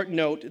the court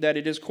note that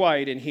it is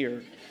quiet in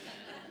here.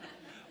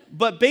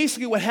 But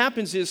basically what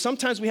happens is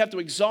sometimes we have to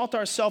exalt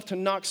ourselves to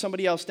knock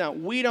somebody else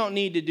down. We don't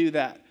need to do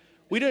that.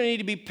 We don't need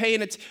to be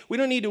paying it. We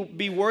don't need to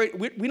be worried.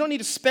 We don't need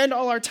to spend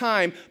all our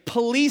time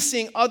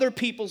policing other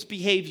people's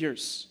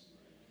behaviors.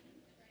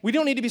 We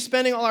don't need to be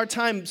spending all our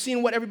time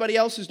seeing what everybody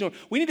else is doing.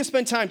 We need to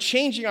spend time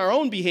changing our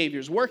own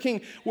behaviors,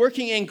 working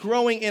and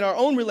growing in our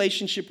own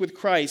relationship with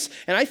Christ.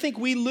 And I think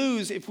we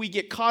lose if we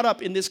get caught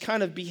up in this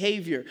kind of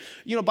behavior.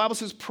 You know, the Bible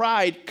says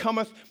pride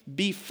cometh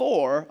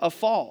before a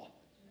fall.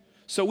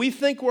 So we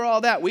think we're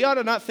all that. We ought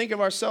to not think of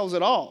ourselves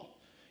at all.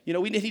 You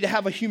know, we need to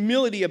have a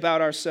humility about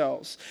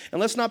ourselves.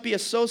 And let's not be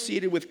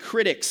associated with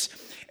critics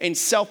and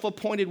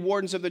self-appointed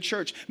wardens of the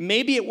church.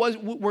 Maybe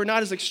we're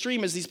not as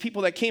extreme as these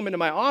people that came into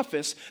my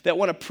office that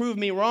want to prove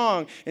me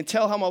wrong and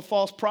tell how I'm a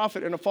false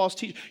prophet and a false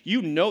teacher.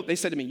 They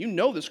said to me, you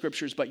know the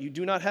scriptures, but you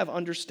do not have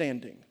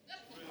understanding.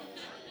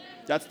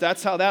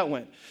 That's how that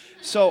went.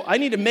 So I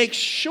need to make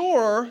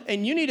sure,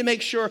 and you need to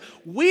make sure,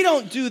 we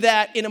don't do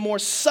that in a more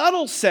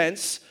subtle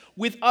sense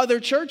with other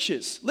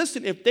churches.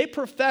 Listen, if they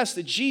profess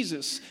that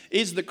Jesus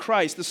is the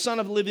Christ, the Son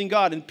of the living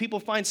God, and people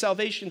find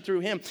salvation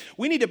through him,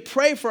 we need to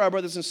pray for our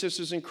brothers and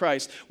sisters in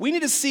Christ. We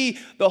need to see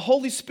the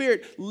Holy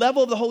Spirit,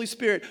 level of the Holy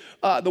Spirit,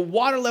 the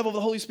water level of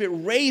the Holy Spirit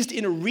raised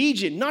in a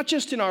region, not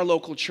just in our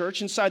local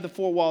church, inside the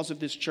four walls of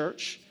this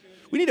church.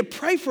 We need to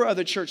pray for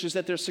other churches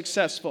that they're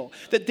successful,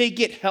 that they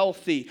get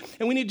healthy.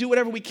 And we need to do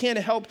whatever we can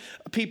to help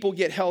people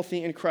get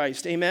healthy in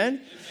Christ.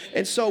 Amen?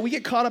 And so we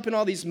get caught up in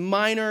all these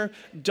minor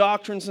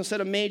doctrines instead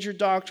of major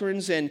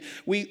doctrines. And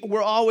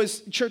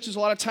churches a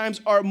lot of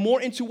times are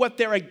more into what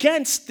they're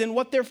against than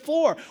what they're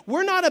for.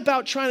 We're not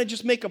about trying to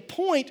just make a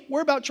point.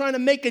 We're about trying to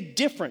make a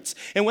difference.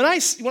 And when I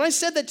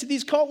said that to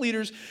these cult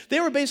leaders, they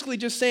were basically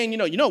just saying,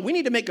 we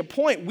need to make a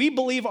point. We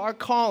believe our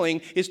calling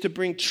is to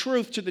bring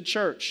truth to the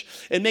church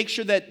and make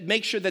sure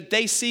that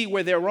they see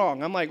where they're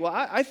wrong. I'm like, well,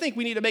 I think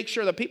we need to make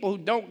sure that people who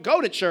don't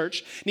go to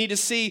church need to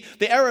see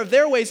the error of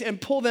their ways and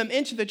pull them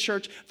into the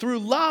church through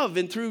love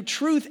and through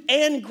truth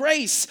and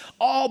grace,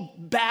 all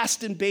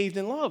bathed and bathed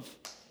in love.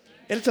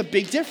 And it's a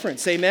big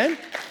difference. Amen?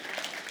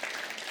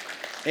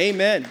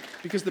 Amen.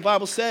 Because the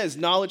Bible says,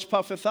 knowledge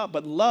puffeth up,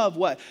 but love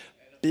what?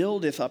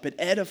 Buildeth up. It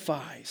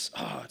edifies.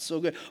 Oh, it's so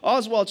good.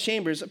 Oswald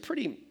Chambers, a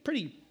pretty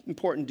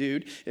important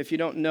dude, if you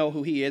don't know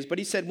who he is, but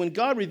he said, when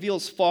God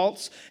reveals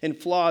faults and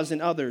flaws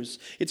in others,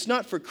 it's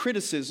not for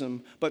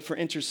criticism, but for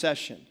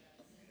intercession.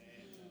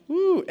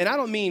 Ooh, and I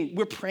don't mean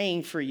we're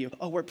praying for you.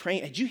 Oh, we're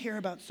praying. Did you hear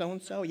about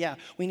so-and-so? Yeah,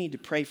 we need to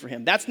pray for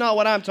him. That's not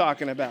what I'm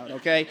talking about,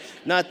 okay?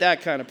 Not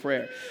that kind of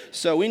prayer.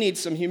 So we need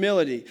some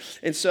humility.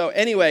 And so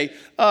anyway,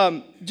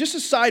 just a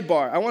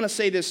sidebar. I want to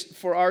say this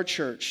for our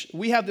church.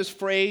 We have this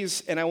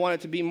phrase, and I want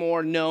it to be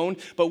more known,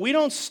 but we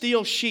don't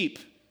steal sheep.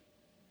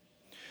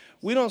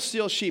 We don't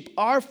steal sheep.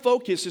 Our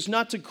focus is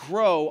not to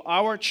grow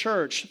our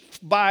church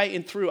by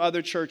and through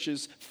other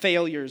churches'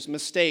 failures,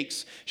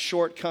 mistakes,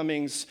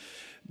 shortcomings,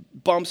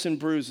 bumps and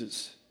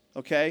bruises,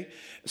 okay?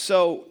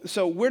 So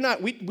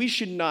we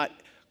should not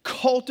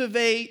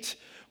cultivate,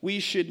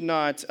 we should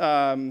not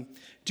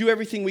do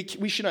everything,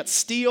 we should not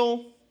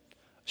steal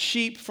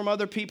sheep from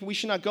other people. We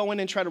should not go in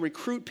and try to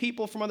recruit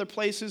people from other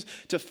places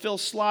to fill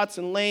slots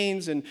and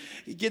lanes and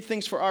get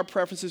things for our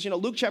preferences.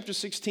 Luke chapter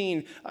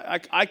 16,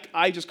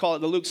 I just call it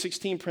the Luke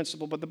 16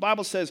 principle, but the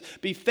Bible says,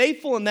 be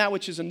faithful in that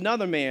which is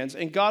another man's,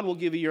 and God will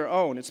give you your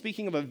own. It's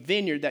speaking of a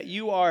vineyard that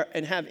you are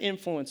and have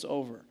influence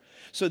over.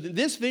 So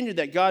this vineyard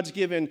that God's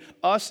given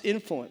us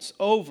influence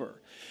over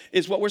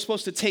is what we're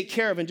supposed to take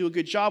care of and do a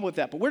good job with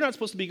that. But we're not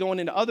supposed to be going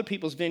into other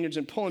people's vineyards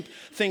and pulling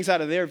things out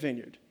of their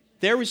vineyard.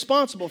 They're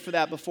responsible for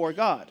that before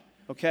God,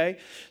 okay?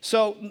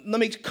 So let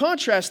me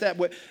contrast that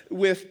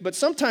with but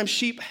sometimes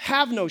sheep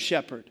have no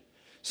shepherd.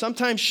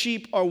 Sometimes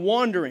sheep are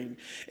wandering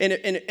and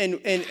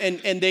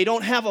they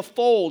don't have a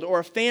fold or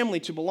a family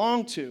to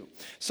belong to.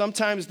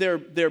 Sometimes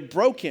they're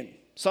broken.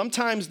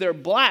 Sometimes they're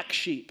black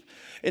sheep.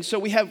 And so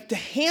we have to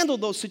handle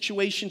those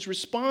situations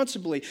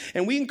responsibly.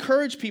 And we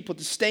encourage people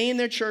to stay in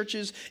their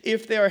churches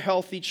if they are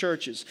healthy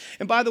churches.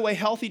 And by the way,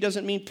 healthy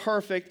doesn't mean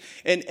perfect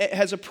and it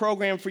has a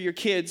program for your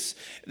kids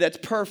that's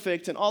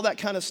perfect and all that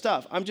kind of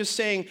stuff. I'm just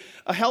saying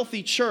a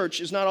healthy church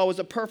is not always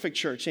a perfect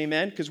church,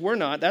 amen? Because we're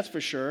not, that's for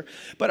sure.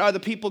 But are the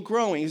people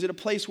growing? Is it a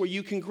place where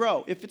you can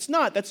grow? If it's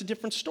not, that's a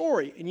different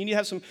story. And you need to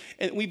have some,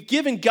 and we've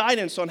given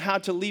guidance on how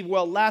to leave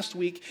well last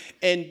week,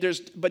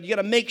 but you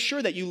got to make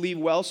sure that you leave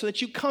well so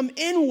that you come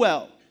in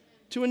well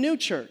to a new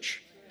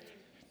church.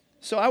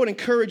 So I would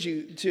encourage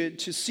you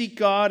to seek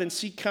God and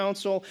seek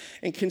counsel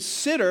and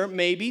consider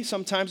maybe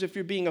sometimes if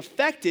you're being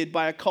affected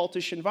by a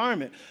cultish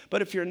environment.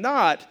 But if you're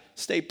not,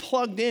 stay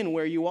plugged in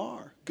where you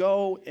are.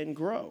 Go and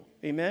grow.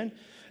 Amen?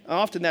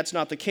 Often that's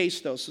not the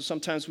case though, so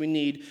sometimes we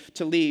need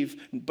to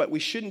leave, but we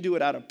shouldn't do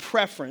it out of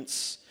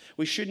preference.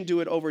 We shouldn't do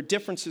it over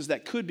differences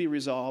that could be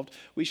resolved.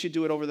 We should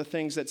do it over the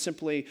things that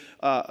simply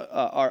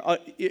are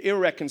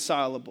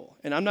irreconcilable.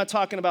 And I'm not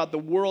talking about the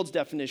world's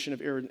definition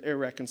of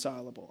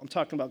irreconcilable. I'm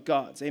talking about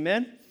God's.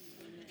 Amen?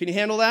 Can you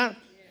handle that?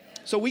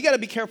 So we got to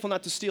be careful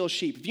not to steal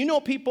sheep. If you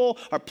know people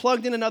are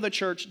plugged in another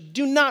church,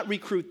 do not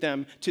recruit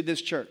them to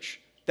this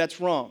church.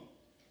 That's wrong.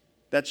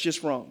 That's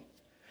just wrong.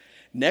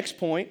 Next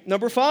point,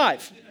 number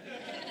 5.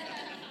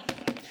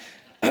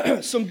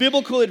 Some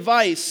biblical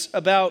advice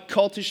about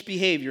cultish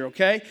behavior,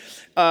 okay?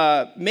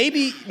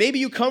 Maybe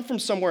you come from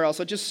somewhere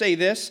else. I'll just say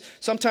this.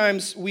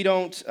 Sometimes we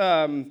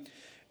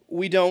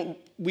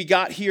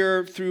got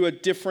here through a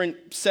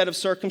different set of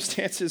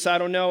circumstances. I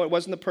don't know. It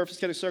wasn't the perfect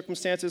set of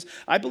circumstances.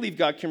 I believe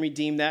God can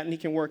redeem that and he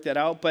can work that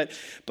out. But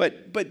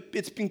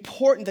it's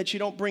important that you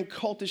don't bring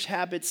cultish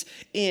habits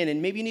in.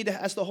 And maybe you need to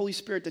ask the Holy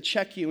Spirit to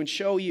check you and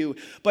show you.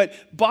 But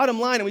bottom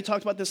line, and we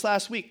talked about this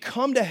last week,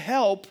 come to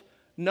help,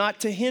 not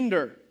to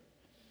hinder.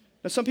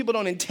 Now, some people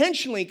don't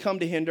intentionally come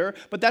to hinder,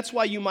 but that's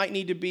why you might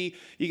need to be,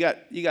 you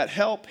got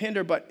help,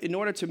 hinder, but in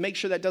order to make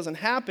sure that doesn't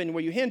happen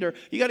where you hinder,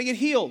 you got to get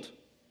healed.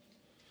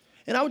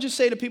 And I would just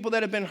say to people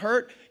that have been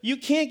hurt, you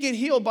can't get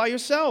healed by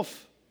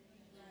yourself.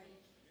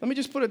 Let me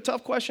just put a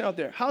tough question out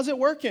there. How's it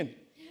working?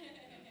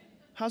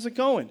 How's it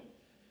going?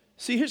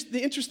 See, here's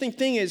the interesting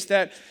thing is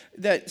that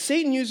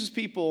Satan uses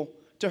people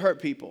to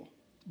hurt people.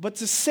 But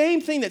it's the same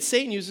thing that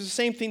Satan uses, the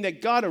same thing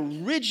that God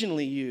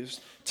originally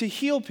used to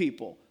heal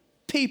people.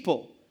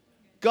 People.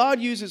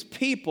 God uses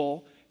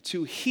people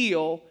to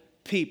heal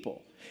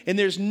people. And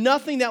there's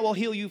nothing that will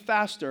heal you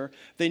faster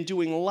than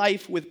doing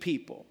life with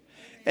people.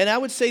 And I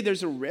would say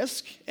there's a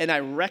risk, and I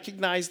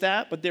recognize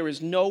that, but there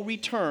is no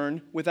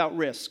return without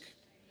risk.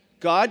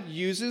 God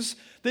uses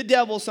the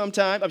devil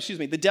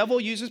the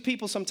devil uses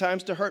people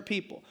sometimes to hurt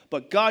people,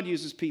 but God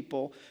uses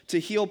people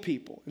to heal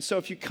people. And so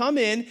if you come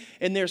in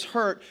and there's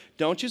hurt,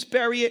 don't just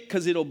bury it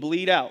because it'll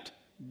bleed out.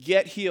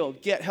 Get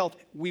healed, get health.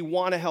 We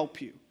want to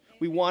help you.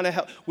 We want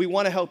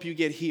to help you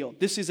get healed.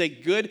 This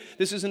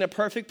isn't a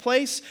perfect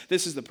place.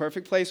 This is the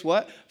perfect place,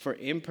 what? For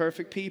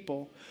imperfect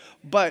people.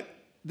 But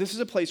this is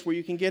a place where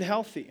you can get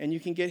healthy and you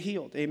can get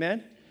healed.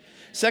 Amen?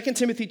 2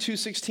 Timothy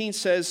 2:16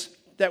 says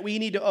that we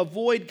need to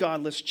avoid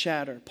godless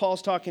chatter.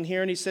 Paul's talking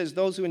here and he says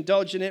those who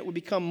indulge in it will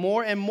become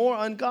more and more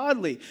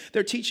ungodly.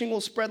 Their teaching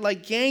will spread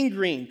like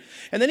gangrene.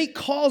 And then he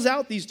calls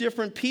out these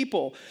different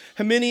people,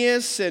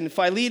 Hymenaeus and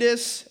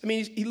Philetus. I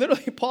mean, he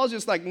literally, Paul's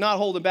just like not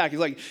holding back. He's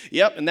like,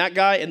 yep, and that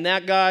guy and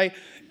that guy.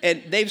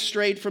 And they've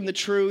strayed from the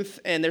truth,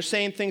 and they're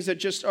saying things that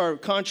just are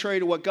contrary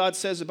to what God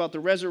says about the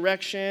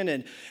resurrection,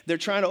 and they're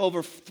trying to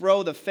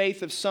overthrow the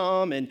faith of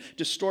some and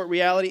distort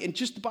reality. And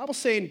just the Bible's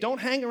saying,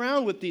 don't hang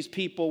around with these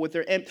people with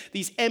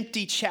these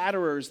empty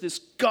chatterers, this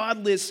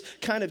godless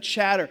kind of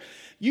chatter.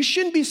 You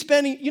shouldn't be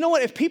spending, you know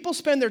what, if people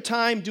spend their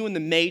time doing the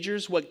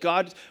majors, what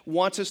God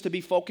wants us to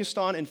be focused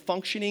on and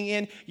functioning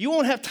in, you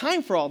won't have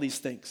time for all these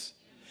things.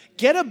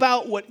 Get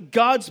about what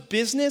God's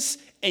business,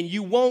 and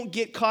you won't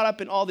get caught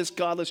up in all this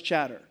godless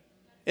chatter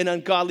and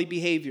ungodly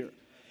behavior.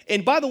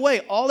 And by the way,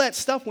 all that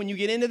stuff, when you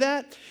get into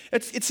that,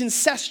 it's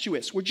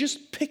incestuous. We're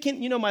just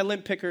picking, my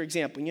lint picker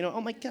example.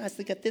 Oh my gosh,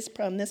 they got this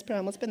problem.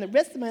 I'll spend the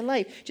rest of my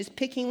life just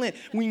picking lint.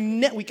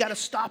 We got to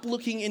stop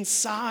looking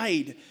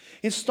inside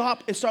and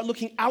start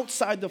looking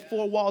outside the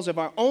four walls of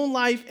our own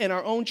life and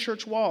our own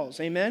church walls.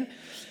 Amen?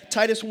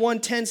 Titus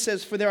 1:10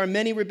 says, for there are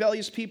many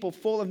rebellious people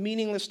full of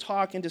meaningless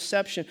talk and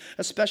deception,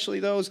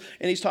 especially those,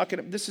 and he's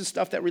talking, this is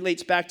stuff that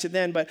relates back to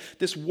then, but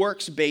this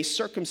works-based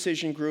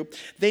circumcision group,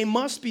 they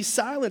must be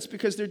silenced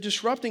because they're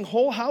disrupting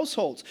whole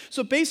households.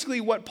 So basically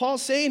what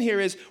Paul's saying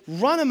here is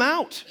run them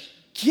out.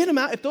 Get them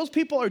out. If those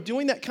people are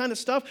doing that kind of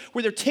stuff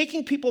where they're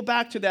taking people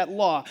back to that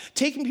law,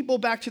 taking people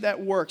back to that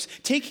works,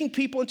 taking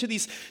people into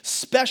these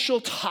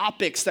special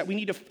topics that we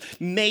need to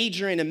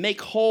major in and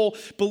make whole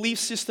belief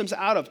systems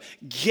out of,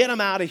 get them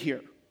out of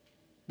here.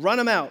 Run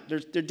them out.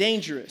 They're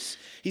dangerous.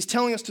 He's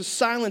telling us to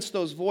silence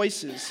those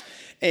voices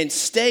and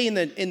stay in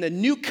the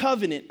new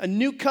covenant, a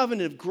new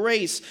covenant of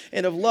grace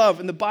and of love.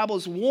 And the Bible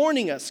is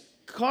warning us,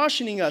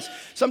 cautioning us.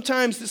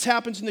 Sometimes this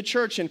happens in the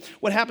church, and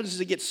what happens is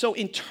it gets so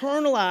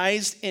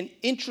internalized and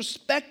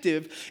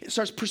introspective, it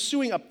starts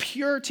pursuing a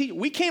purity.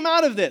 We came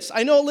out of this.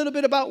 I know a little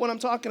bit about what I'm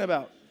talking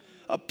about.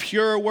 A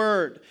pure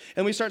word.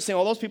 And we start saying,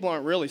 oh, those people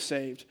aren't really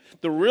saved.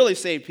 The really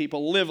saved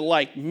people live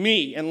like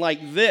me and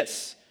like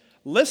this.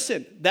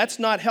 Listen, that's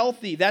not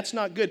healthy. That's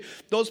not good.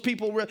 Those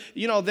people,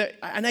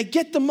 and I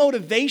get the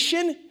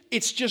motivation.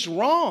 It's just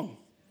wrong.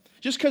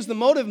 Just because the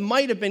motive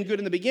might have been good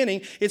in the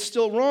beginning, it's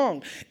still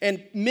wrong.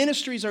 And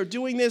ministries are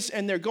doing this,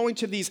 and they're going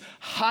to these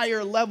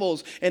higher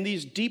levels and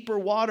these deeper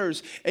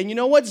waters. And you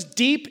know what's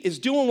deep is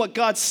doing what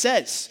God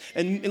says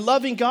and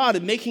loving God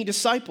and making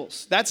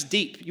disciples. That's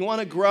deep. You want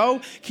to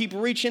grow? Keep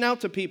reaching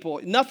out to people.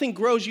 Nothing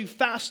grows you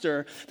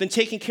faster than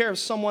taking care of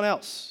someone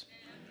else.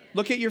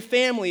 Look at your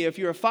family. If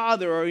you're a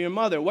father or your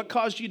mother, what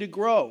caused you to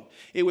grow?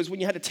 It was when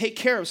you had to take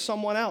care of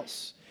someone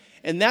else.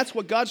 And that's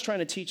what God's trying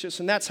to teach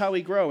us, and that's how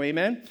we grow,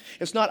 amen?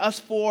 It's not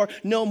us four,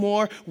 no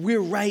more, we're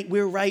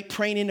right,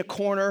 praying in the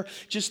corner,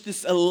 just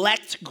this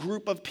elect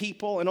group of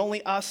people, and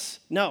only us.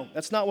 No,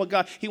 that's not what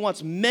God, He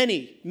wants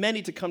many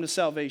to come to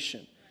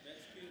salvation.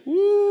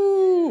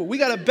 Woo! We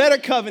got a better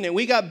covenant,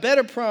 we got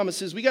better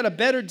promises, we got a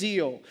better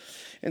deal.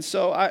 And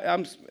so,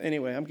 I'm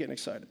getting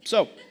excited.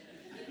 So,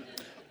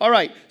 all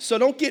right, so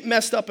don't get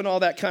messed up in all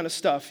that kind of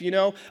stuff,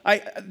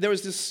 There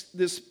was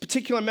this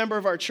particular member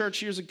of our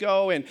church years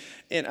ago, and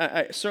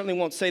I certainly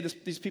won't say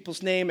these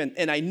people's name,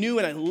 and I knew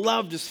and I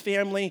loved his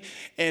family,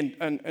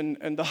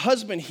 and the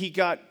husband, he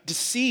got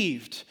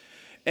deceived,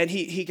 and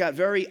he got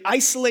very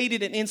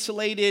isolated and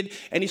insulated,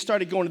 and he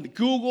started going to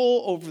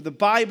Google over the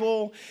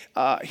Bible.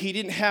 He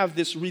didn't have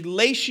this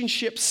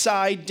relationship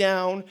side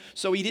down,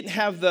 so he didn't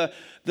have the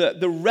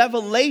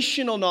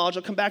revelational knowledge.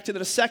 I'll come back to that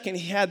in a second.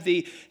 He had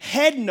the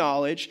head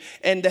knowledge,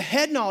 and the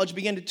head knowledge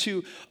began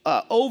to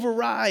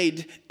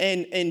override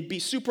and be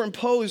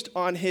superimposed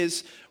on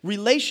his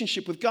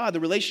relationship with God. The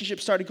relationship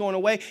started going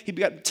away. He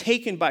got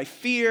taken by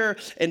fear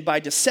and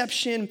by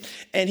deception,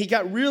 and he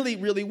got really,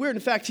 really weird.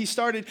 In fact, he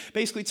started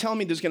basically telling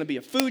me there's going to be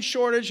a food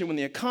shortage, and when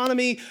the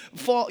economy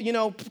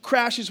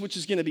crashes, which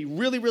is going to be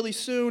really, really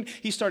soon,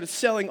 he started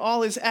selling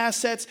all his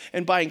assets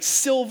and buying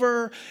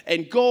silver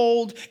and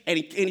gold, and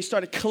he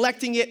started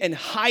collecting it and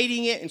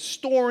hiding it and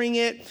storing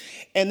it,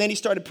 and then he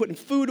started putting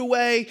food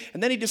away,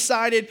 and then he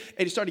decided,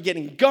 and he started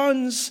getting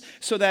guns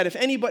so that if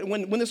anybody,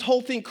 when this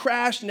whole thing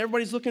crashed and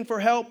everybody's looking for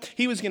help,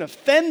 he was going to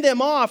fend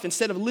them off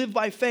instead of live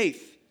by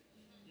faith.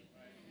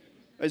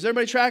 Is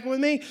everybody tracking with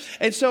me?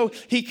 And so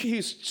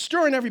he's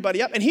stirring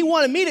everybody up, and he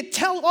wanted me to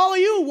tell all of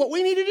you what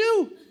we need to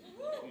do.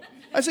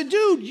 I said,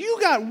 dude, you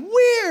got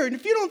weird.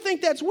 If you don't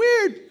think that's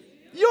weird,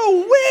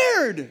 you're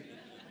weird.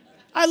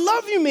 I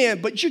love you, man,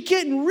 but you're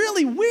getting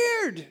really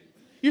weird.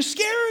 You're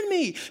scaring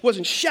me.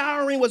 Wasn't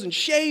showering, wasn't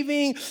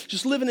shaving,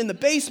 just living in the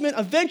basement.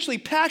 Eventually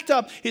packed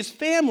up his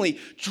family,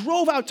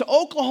 drove out to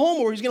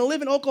Oklahoma, where he's going to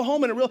live in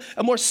Oklahoma in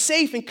a more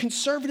safe and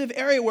conservative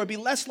area where it'd be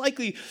less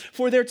likely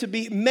for there to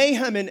be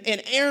mayhem and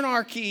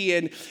anarchy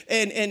and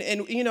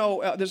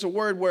there's a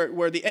word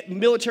where the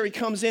military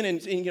comes in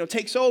and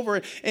takes over,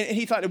 and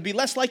he thought it would be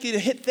less likely to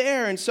hit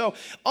there. And so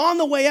on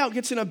the way out,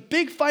 gets in a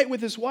big fight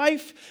with his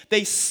wife.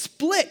 They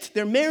split.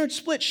 Their marriage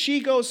split. She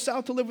goes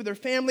south to live with her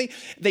family.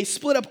 They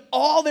split up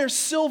all their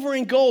silver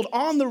and gold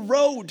on the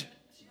road.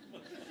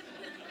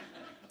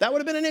 That would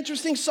have been an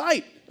interesting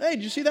sight. Hey,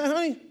 did you see that,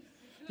 honey?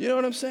 You know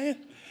what I'm saying?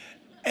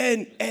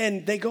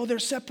 And they go their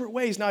separate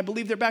ways. Now, I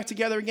believe they're back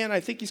together again.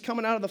 I think he's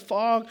coming out of the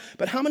fog.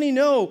 But how many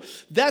know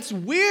that's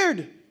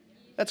weird?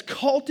 That's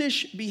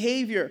cultish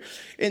behavior.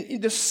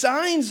 And the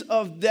signs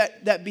of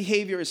that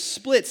behavior is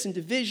splits and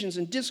divisions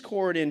and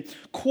discord and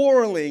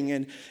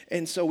quarreling.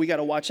 And so we got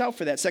to watch out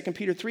for that. 2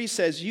 Peter 3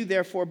 says, you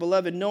therefore,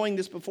 beloved, knowing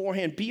this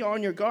beforehand, be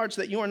on your guard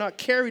so that you are not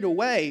carried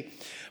away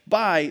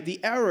by the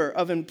error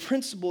of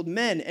unprincipled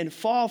men and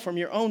fall from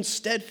your own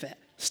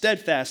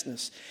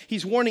steadfastness.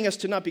 He's warning us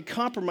to not be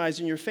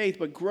compromised in your faith,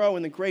 but grow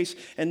in the grace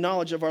and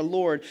knowledge of our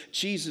Lord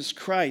Jesus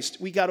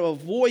Christ. We got to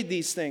avoid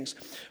these things.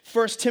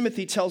 1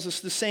 Timothy tells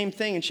us the same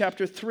thing in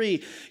chapter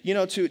 3,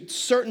 to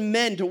certain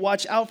men to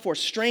watch out for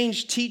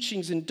strange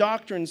teachings and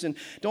doctrines, and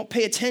don't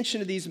pay attention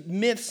to these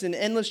myths and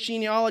endless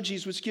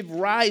genealogies which give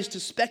rise to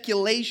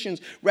speculations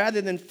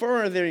rather than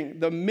furthering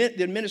the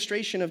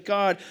administration of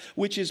God,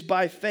 which is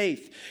by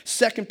faith.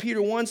 2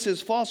 Peter 1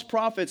 says, false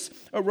prophets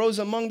arose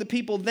among the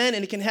people then,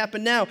 and it can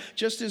happen now,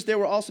 just as there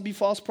will also be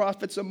false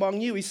prophets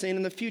among you, he's saying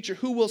in the future,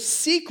 who will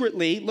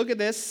secretly, look at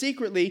this,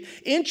 secretly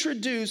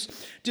introduce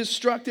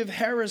destructive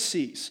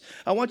heresies.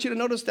 I want you to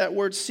notice that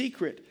word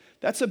secret.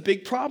 That's a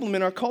big problem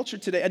in our culture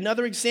today.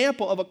 Another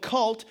example of a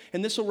cult,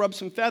 and this will rub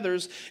some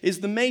feathers, is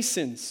the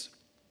Masons.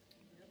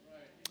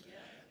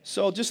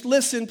 So just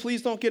listen,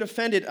 please don't get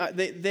offended.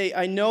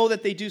 I know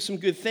that they do some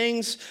good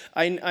things.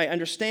 I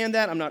understand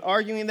that. I'm not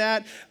arguing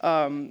that.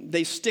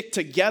 They stick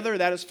together,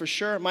 that is for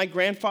sure. My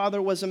grandfather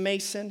was a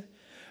Mason.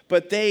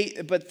 But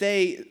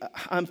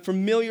I'm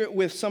familiar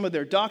with some of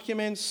their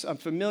documents. I'm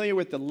familiar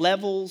with the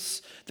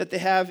levels that they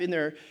have in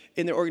their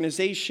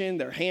organization,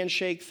 their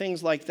handshake,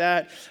 things like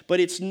that. But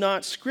it's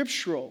not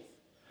scriptural.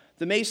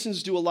 The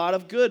Masons do a lot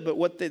of good,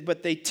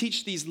 but they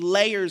teach these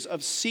layers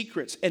of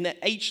secrets, and at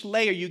each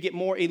layer you get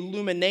more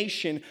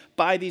illumination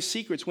by these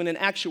secrets, when in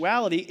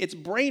actuality, it's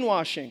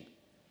brainwashing.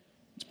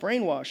 It's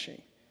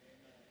brainwashing.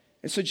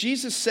 And so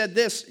Jesus said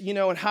this,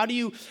 and how do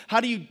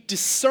you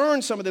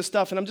discern some of this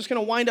stuff? And I'm just going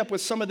to wind up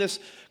with some of this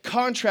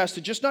contrast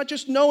to not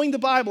just knowing the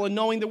Bible and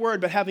knowing the Word,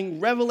 but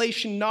having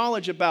revelation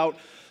knowledge about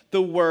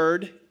the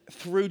Word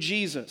through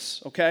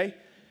Jesus, okay?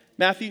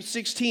 Matthew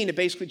 16, it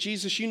basically,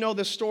 Jesus, you know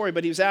this story,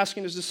 but he was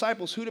asking his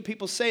disciples, who do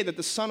people say that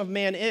the Son of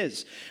Man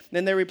is? And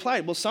then they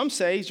replied, well, some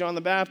say he's John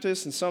the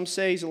Baptist, and some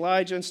say he's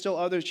Elijah, and still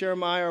others,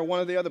 Jeremiah, or one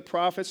of the other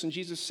prophets. And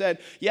Jesus said,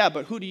 yeah,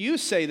 but who do you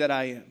say that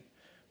I am?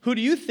 Who do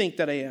you think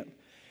that I am?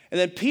 And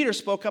then Peter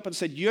spoke up and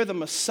said, you're the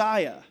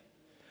Messiah,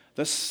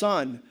 the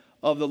Son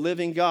of the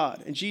living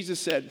God. And Jesus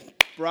said,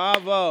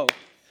 bravo.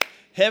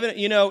 Heaven,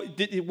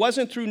 it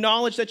wasn't through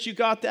knowledge that you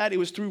got that. It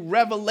was through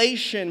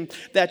revelation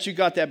that you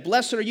got that.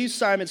 Blessed are you,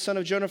 Simon, son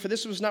of Jonah, for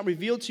this was not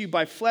revealed to you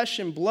by flesh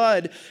and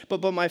blood,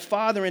 but by my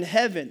Father in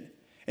heaven.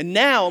 And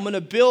now I'm going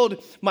to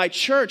build my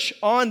church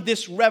on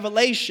this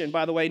revelation,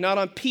 by the way, not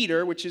on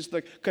Peter, which is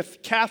the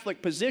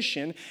Catholic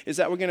position, is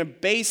that we're going to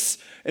base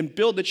and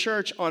build the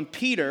church on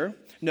Peter.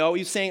 No,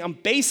 he's saying I'm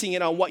basing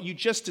it on what you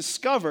just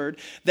discovered,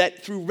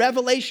 that through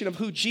revelation of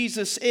who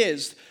Jesus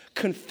is,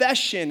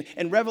 confession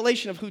and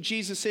revelation of who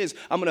Jesus is,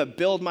 I'm going to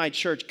build my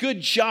church. Good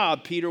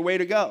job, Peter. Way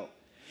to go.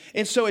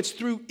 And so it's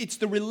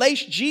the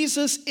relation.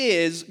 Jesus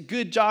is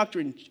good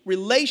doctrine.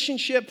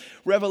 Relationship,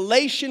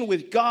 revelation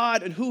with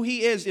God and who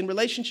he is in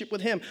relationship with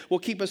him will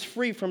keep us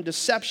free from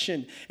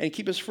deception and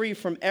keep us free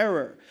from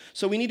error.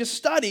 So we need to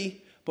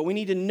study, but we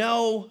need to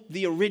know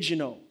the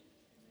original.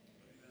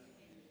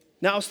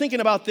 Now, I was thinking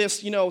about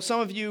this.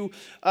 Some of you,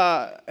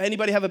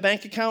 anybody have a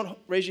bank account?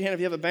 Raise your hand if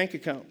you have a bank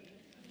account.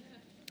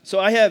 So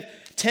I have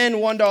 10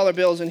 $1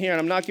 bills in here, and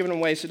I'm not giving them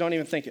away, so don't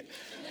even think it.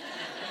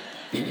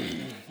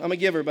 I'm a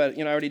giver, but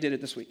I already did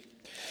it this week.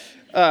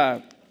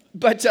 But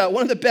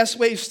one of the best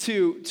ways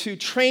to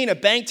train a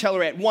bank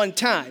teller at one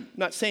time,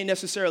 not saying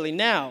necessarily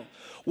now,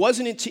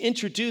 wasn't it to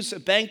introduce a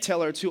bank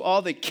teller to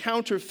all the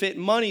counterfeit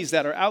monies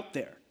that are out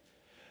there.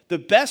 The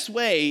best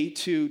way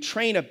to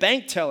train a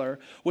bank teller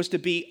was to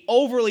be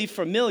overly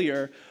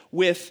familiar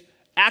with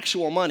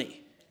actual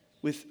money,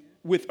 with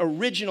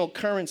original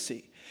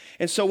currency.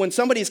 And so when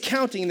somebody's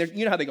counting,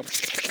 you know how they go,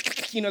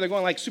 they're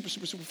going like super,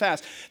 super, super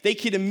fast. They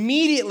could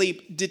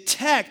immediately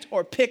detect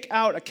or pick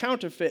out a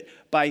counterfeit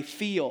by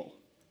feel.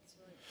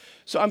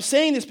 So I'm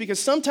saying this because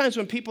sometimes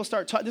when people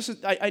start talking,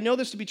 I know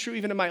this to be true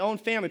even in my own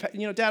family.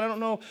 Dad, I don't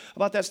know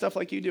about that stuff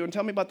like you do, and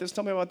tell me about this,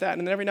 tell me about that.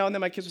 And then every now and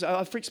then my kids will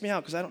say, it freaks me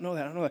out because I don't know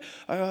that.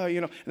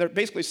 And they're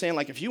basically saying,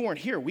 like, if you weren't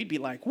here, we'd be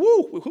like,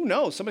 woo, who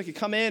knows? Somebody could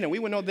come in and we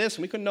would know this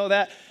and we couldn't know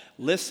that.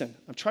 Listen,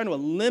 I'm trying to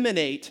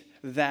eliminate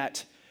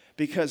that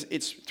because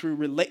it's through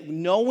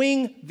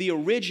knowing the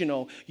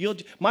original.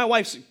 My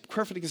wife's a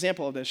perfect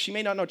example of this. She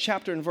may not know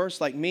chapter and verse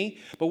like me,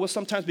 but we'll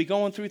sometimes be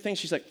going through things.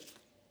 She's like,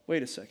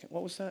 wait a second,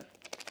 what was that?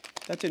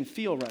 That didn't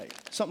feel right.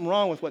 Something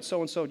wrong with what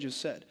so-and-so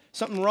just said.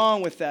 Something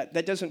wrong with that.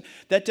 That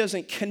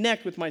doesn't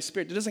connect with my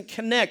spirit. It doesn't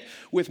connect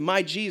with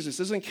my Jesus.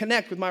 It doesn't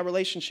connect with my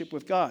relationship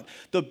with God.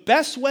 The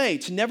best way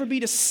to never be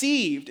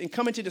deceived and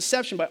come into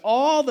deception by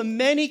all the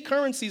many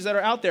currencies that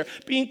are out there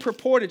being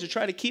purported to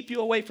try to keep you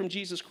away from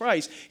Jesus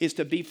Christ is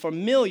to be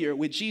familiar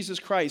with Jesus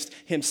Christ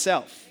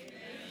himself.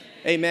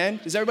 Amen?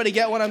 Does everybody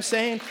get what I'm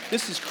saying?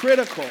 This is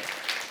critical,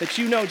 that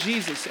you know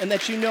Jesus and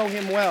that you know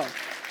him well.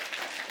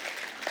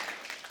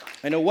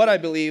 I know what I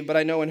believe, but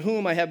I know in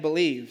whom I have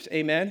believed.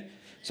 Amen?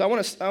 So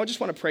I just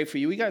want to pray for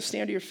you. You guys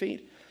stand to your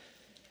feet.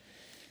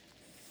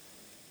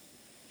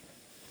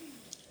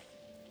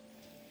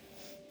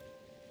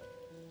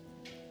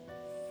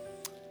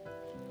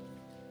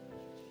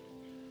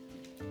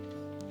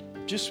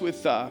 Just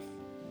with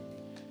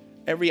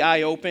every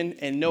eye open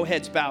and no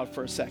heads bowed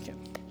for a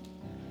second.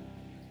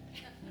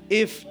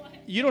 If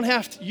you don't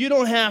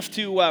have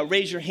to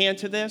raise your hand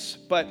to this,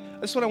 but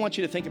this is what I want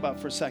you to think about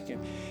for a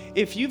second.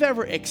 If you've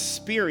ever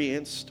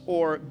experienced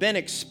or been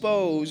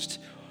exposed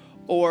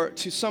or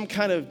to some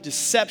kind of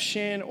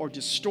deception or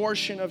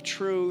distortion of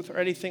truth or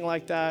anything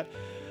like that,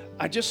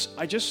 I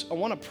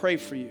want to pray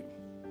for you.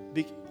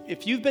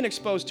 If you've been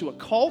exposed to a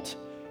cult,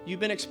 you've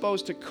been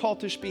exposed to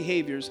cultish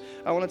behaviors,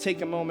 I want to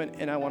take a moment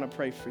and I want to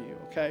pray for you,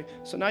 okay?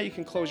 So now you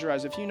can close your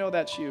eyes. If you know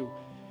that's you,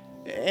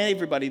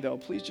 everybody though,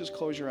 please just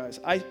close your eyes.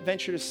 I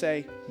venture to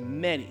say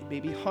many,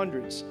 maybe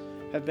hundreds,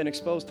 have been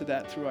exposed to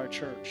that through our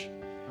church.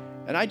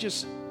 And I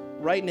just,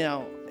 right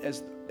now,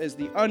 as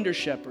the under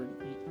shepherd,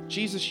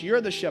 Jesus,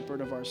 you're the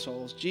shepherd of our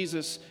souls.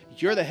 Jesus,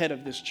 you're the head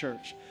of this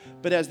church.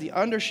 But as the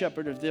under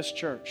shepherd of this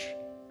church,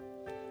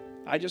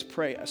 I just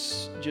pray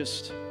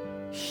just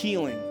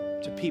healing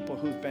to people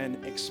who've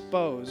been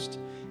exposed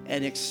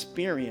and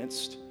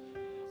experienced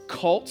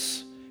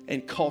cults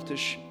and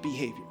cultish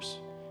behaviors.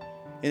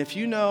 And if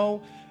you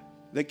know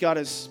that God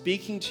is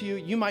speaking to you,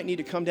 you might need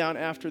to come down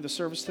after the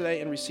service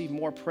today and receive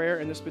more prayer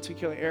in this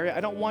particular area.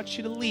 I don't want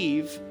you to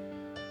leave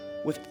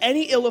with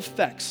any ill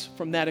effects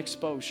from that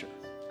exposure.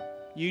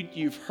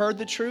 You've heard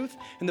the truth,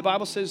 and the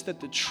Bible says that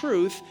the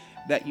truth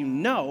that you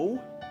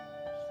know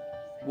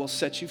will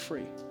set you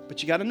free.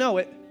 But you got to know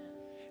it.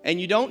 And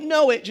you don't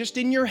know it just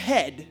in your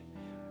head.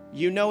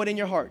 You know it in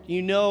your heart.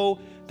 You know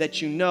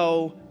that you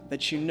know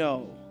that you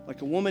know.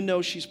 Like a woman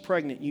knows she's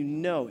pregnant, you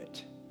know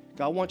it.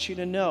 God wants you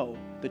to know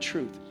the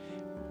truth.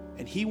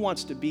 And he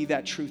wants to be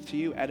that truth to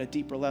you at a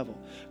deeper level.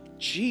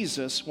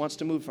 Jesus wants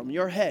to move from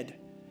your head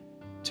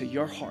to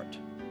your heart.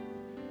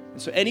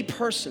 And so any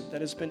person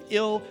that has been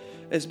ill,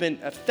 has been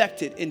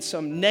affected in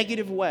some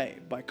negative way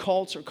by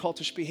cults or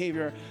cultish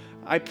behavior,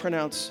 I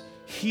pronounce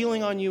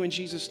healing on you in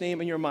Jesus'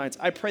 name in your minds.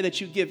 I pray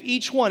that you give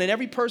each one and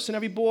every person,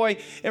 every boy,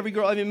 every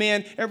girl, every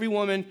man, every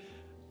woman,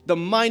 the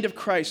mind of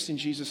Christ in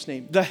Jesus'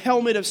 name. The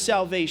helmet of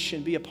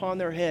salvation be upon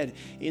their head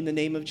in the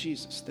name of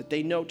Jesus, that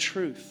they know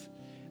truth.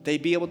 They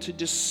be able to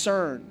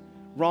discern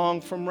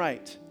wrong from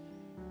right,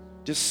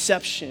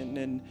 deception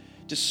and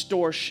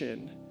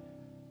distortion.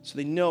 So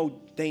they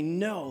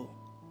know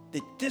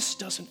that this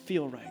doesn't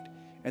feel right.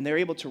 And they're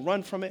able to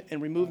run from it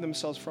and remove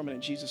themselves from it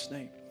in Jesus'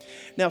 name.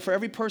 Now, for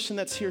every person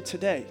that's here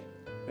today,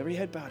 every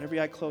head bowed, every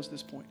eye closed at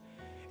this point,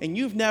 and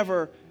you've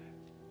never,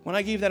 when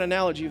I gave that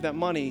analogy of that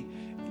money,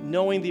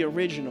 knowing the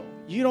original,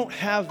 you don't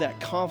have that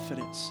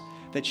confidence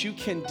that you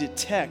can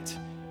detect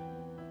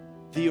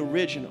the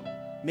original.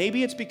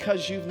 Maybe it's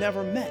because you've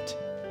never met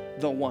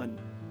the one.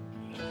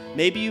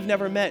 Maybe you've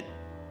never met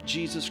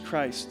Jesus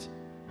Christ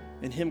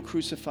and him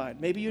crucified.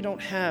 Maybe you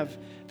don't have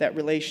that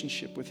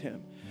relationship with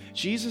him.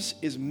 Jesus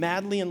is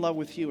madly in love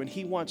with you, and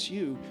he wants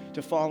you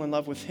to fall in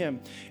love with him.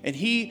 And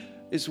he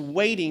is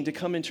waiting to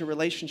come into a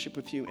relationship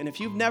with you. And if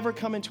you've never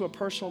come into a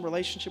personal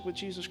relationship with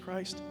Jesus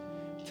Christ,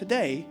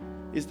 today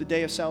is the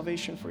day of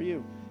salvation for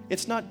you.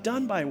 It's not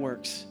done by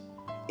works.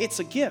 It's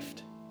a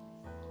gift.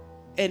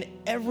 And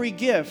every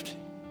gift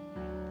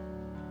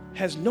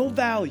has no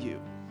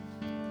value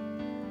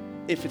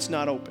if it's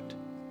not opened.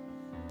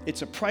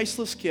 It's a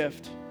priceless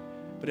gift,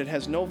 but it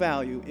has no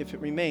value if it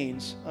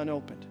remains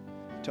unopened.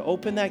 To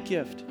open that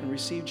gift and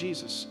receive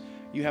Jesus,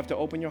 you have to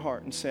open your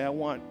heart and say, I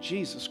want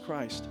Jesus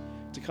Christ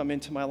to come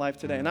into my life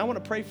today. And I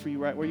want to pray for you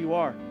right where you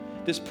are.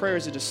 This prayer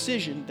is a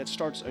decision that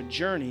starts a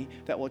journey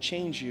that will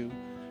change you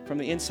from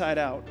the inside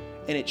out.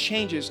 And it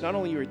changes not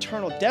only your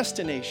eternal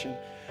destination,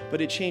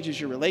 but it changes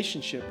your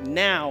relationship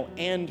now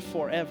and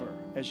forever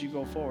as you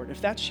go forward.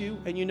 If that's you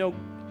and you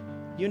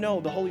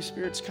know the Holy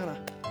Spirit's kind of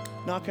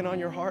knocking on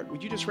your heart,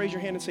 would you just raise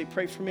your hand and say,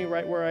 pray for me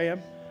right where I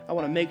am? I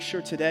want to make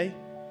sure today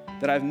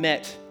that I've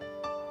met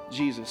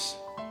Jesus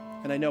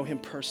and I know him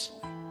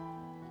personally.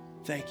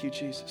 Thank you,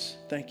 Jesus.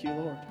 Thank you,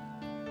 Lord.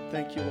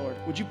 Thank you, Lord.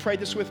 Would you pray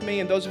this with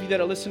me? And those of you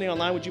that are listening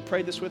online, would you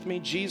pray this with me?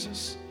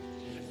 Jesus,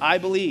 I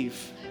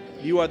believe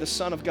you are the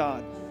Son of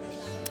God.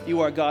 You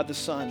are God the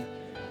Son.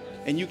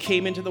 And you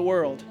came into the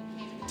world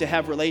to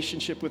have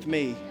relationship with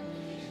me.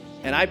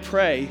 And I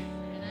pray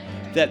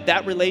that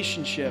that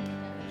relationship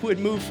would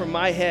move from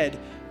my head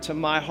to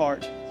my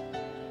heart.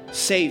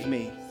 Save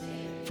me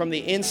from the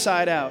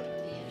inside out.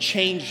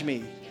 Change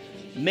me.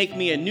 Make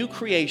me a new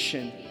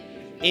creation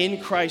in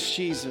Christ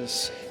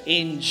Jesus.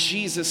 In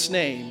Jesus'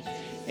 name.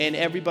 And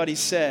everybody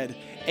said,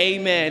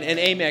 amen and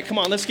amen. Come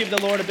on, let's give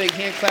the Lord a big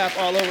hand clap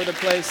all over the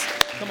place.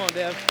 Come on,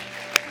 Dev.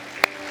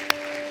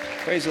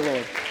 Praise the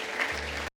Lord.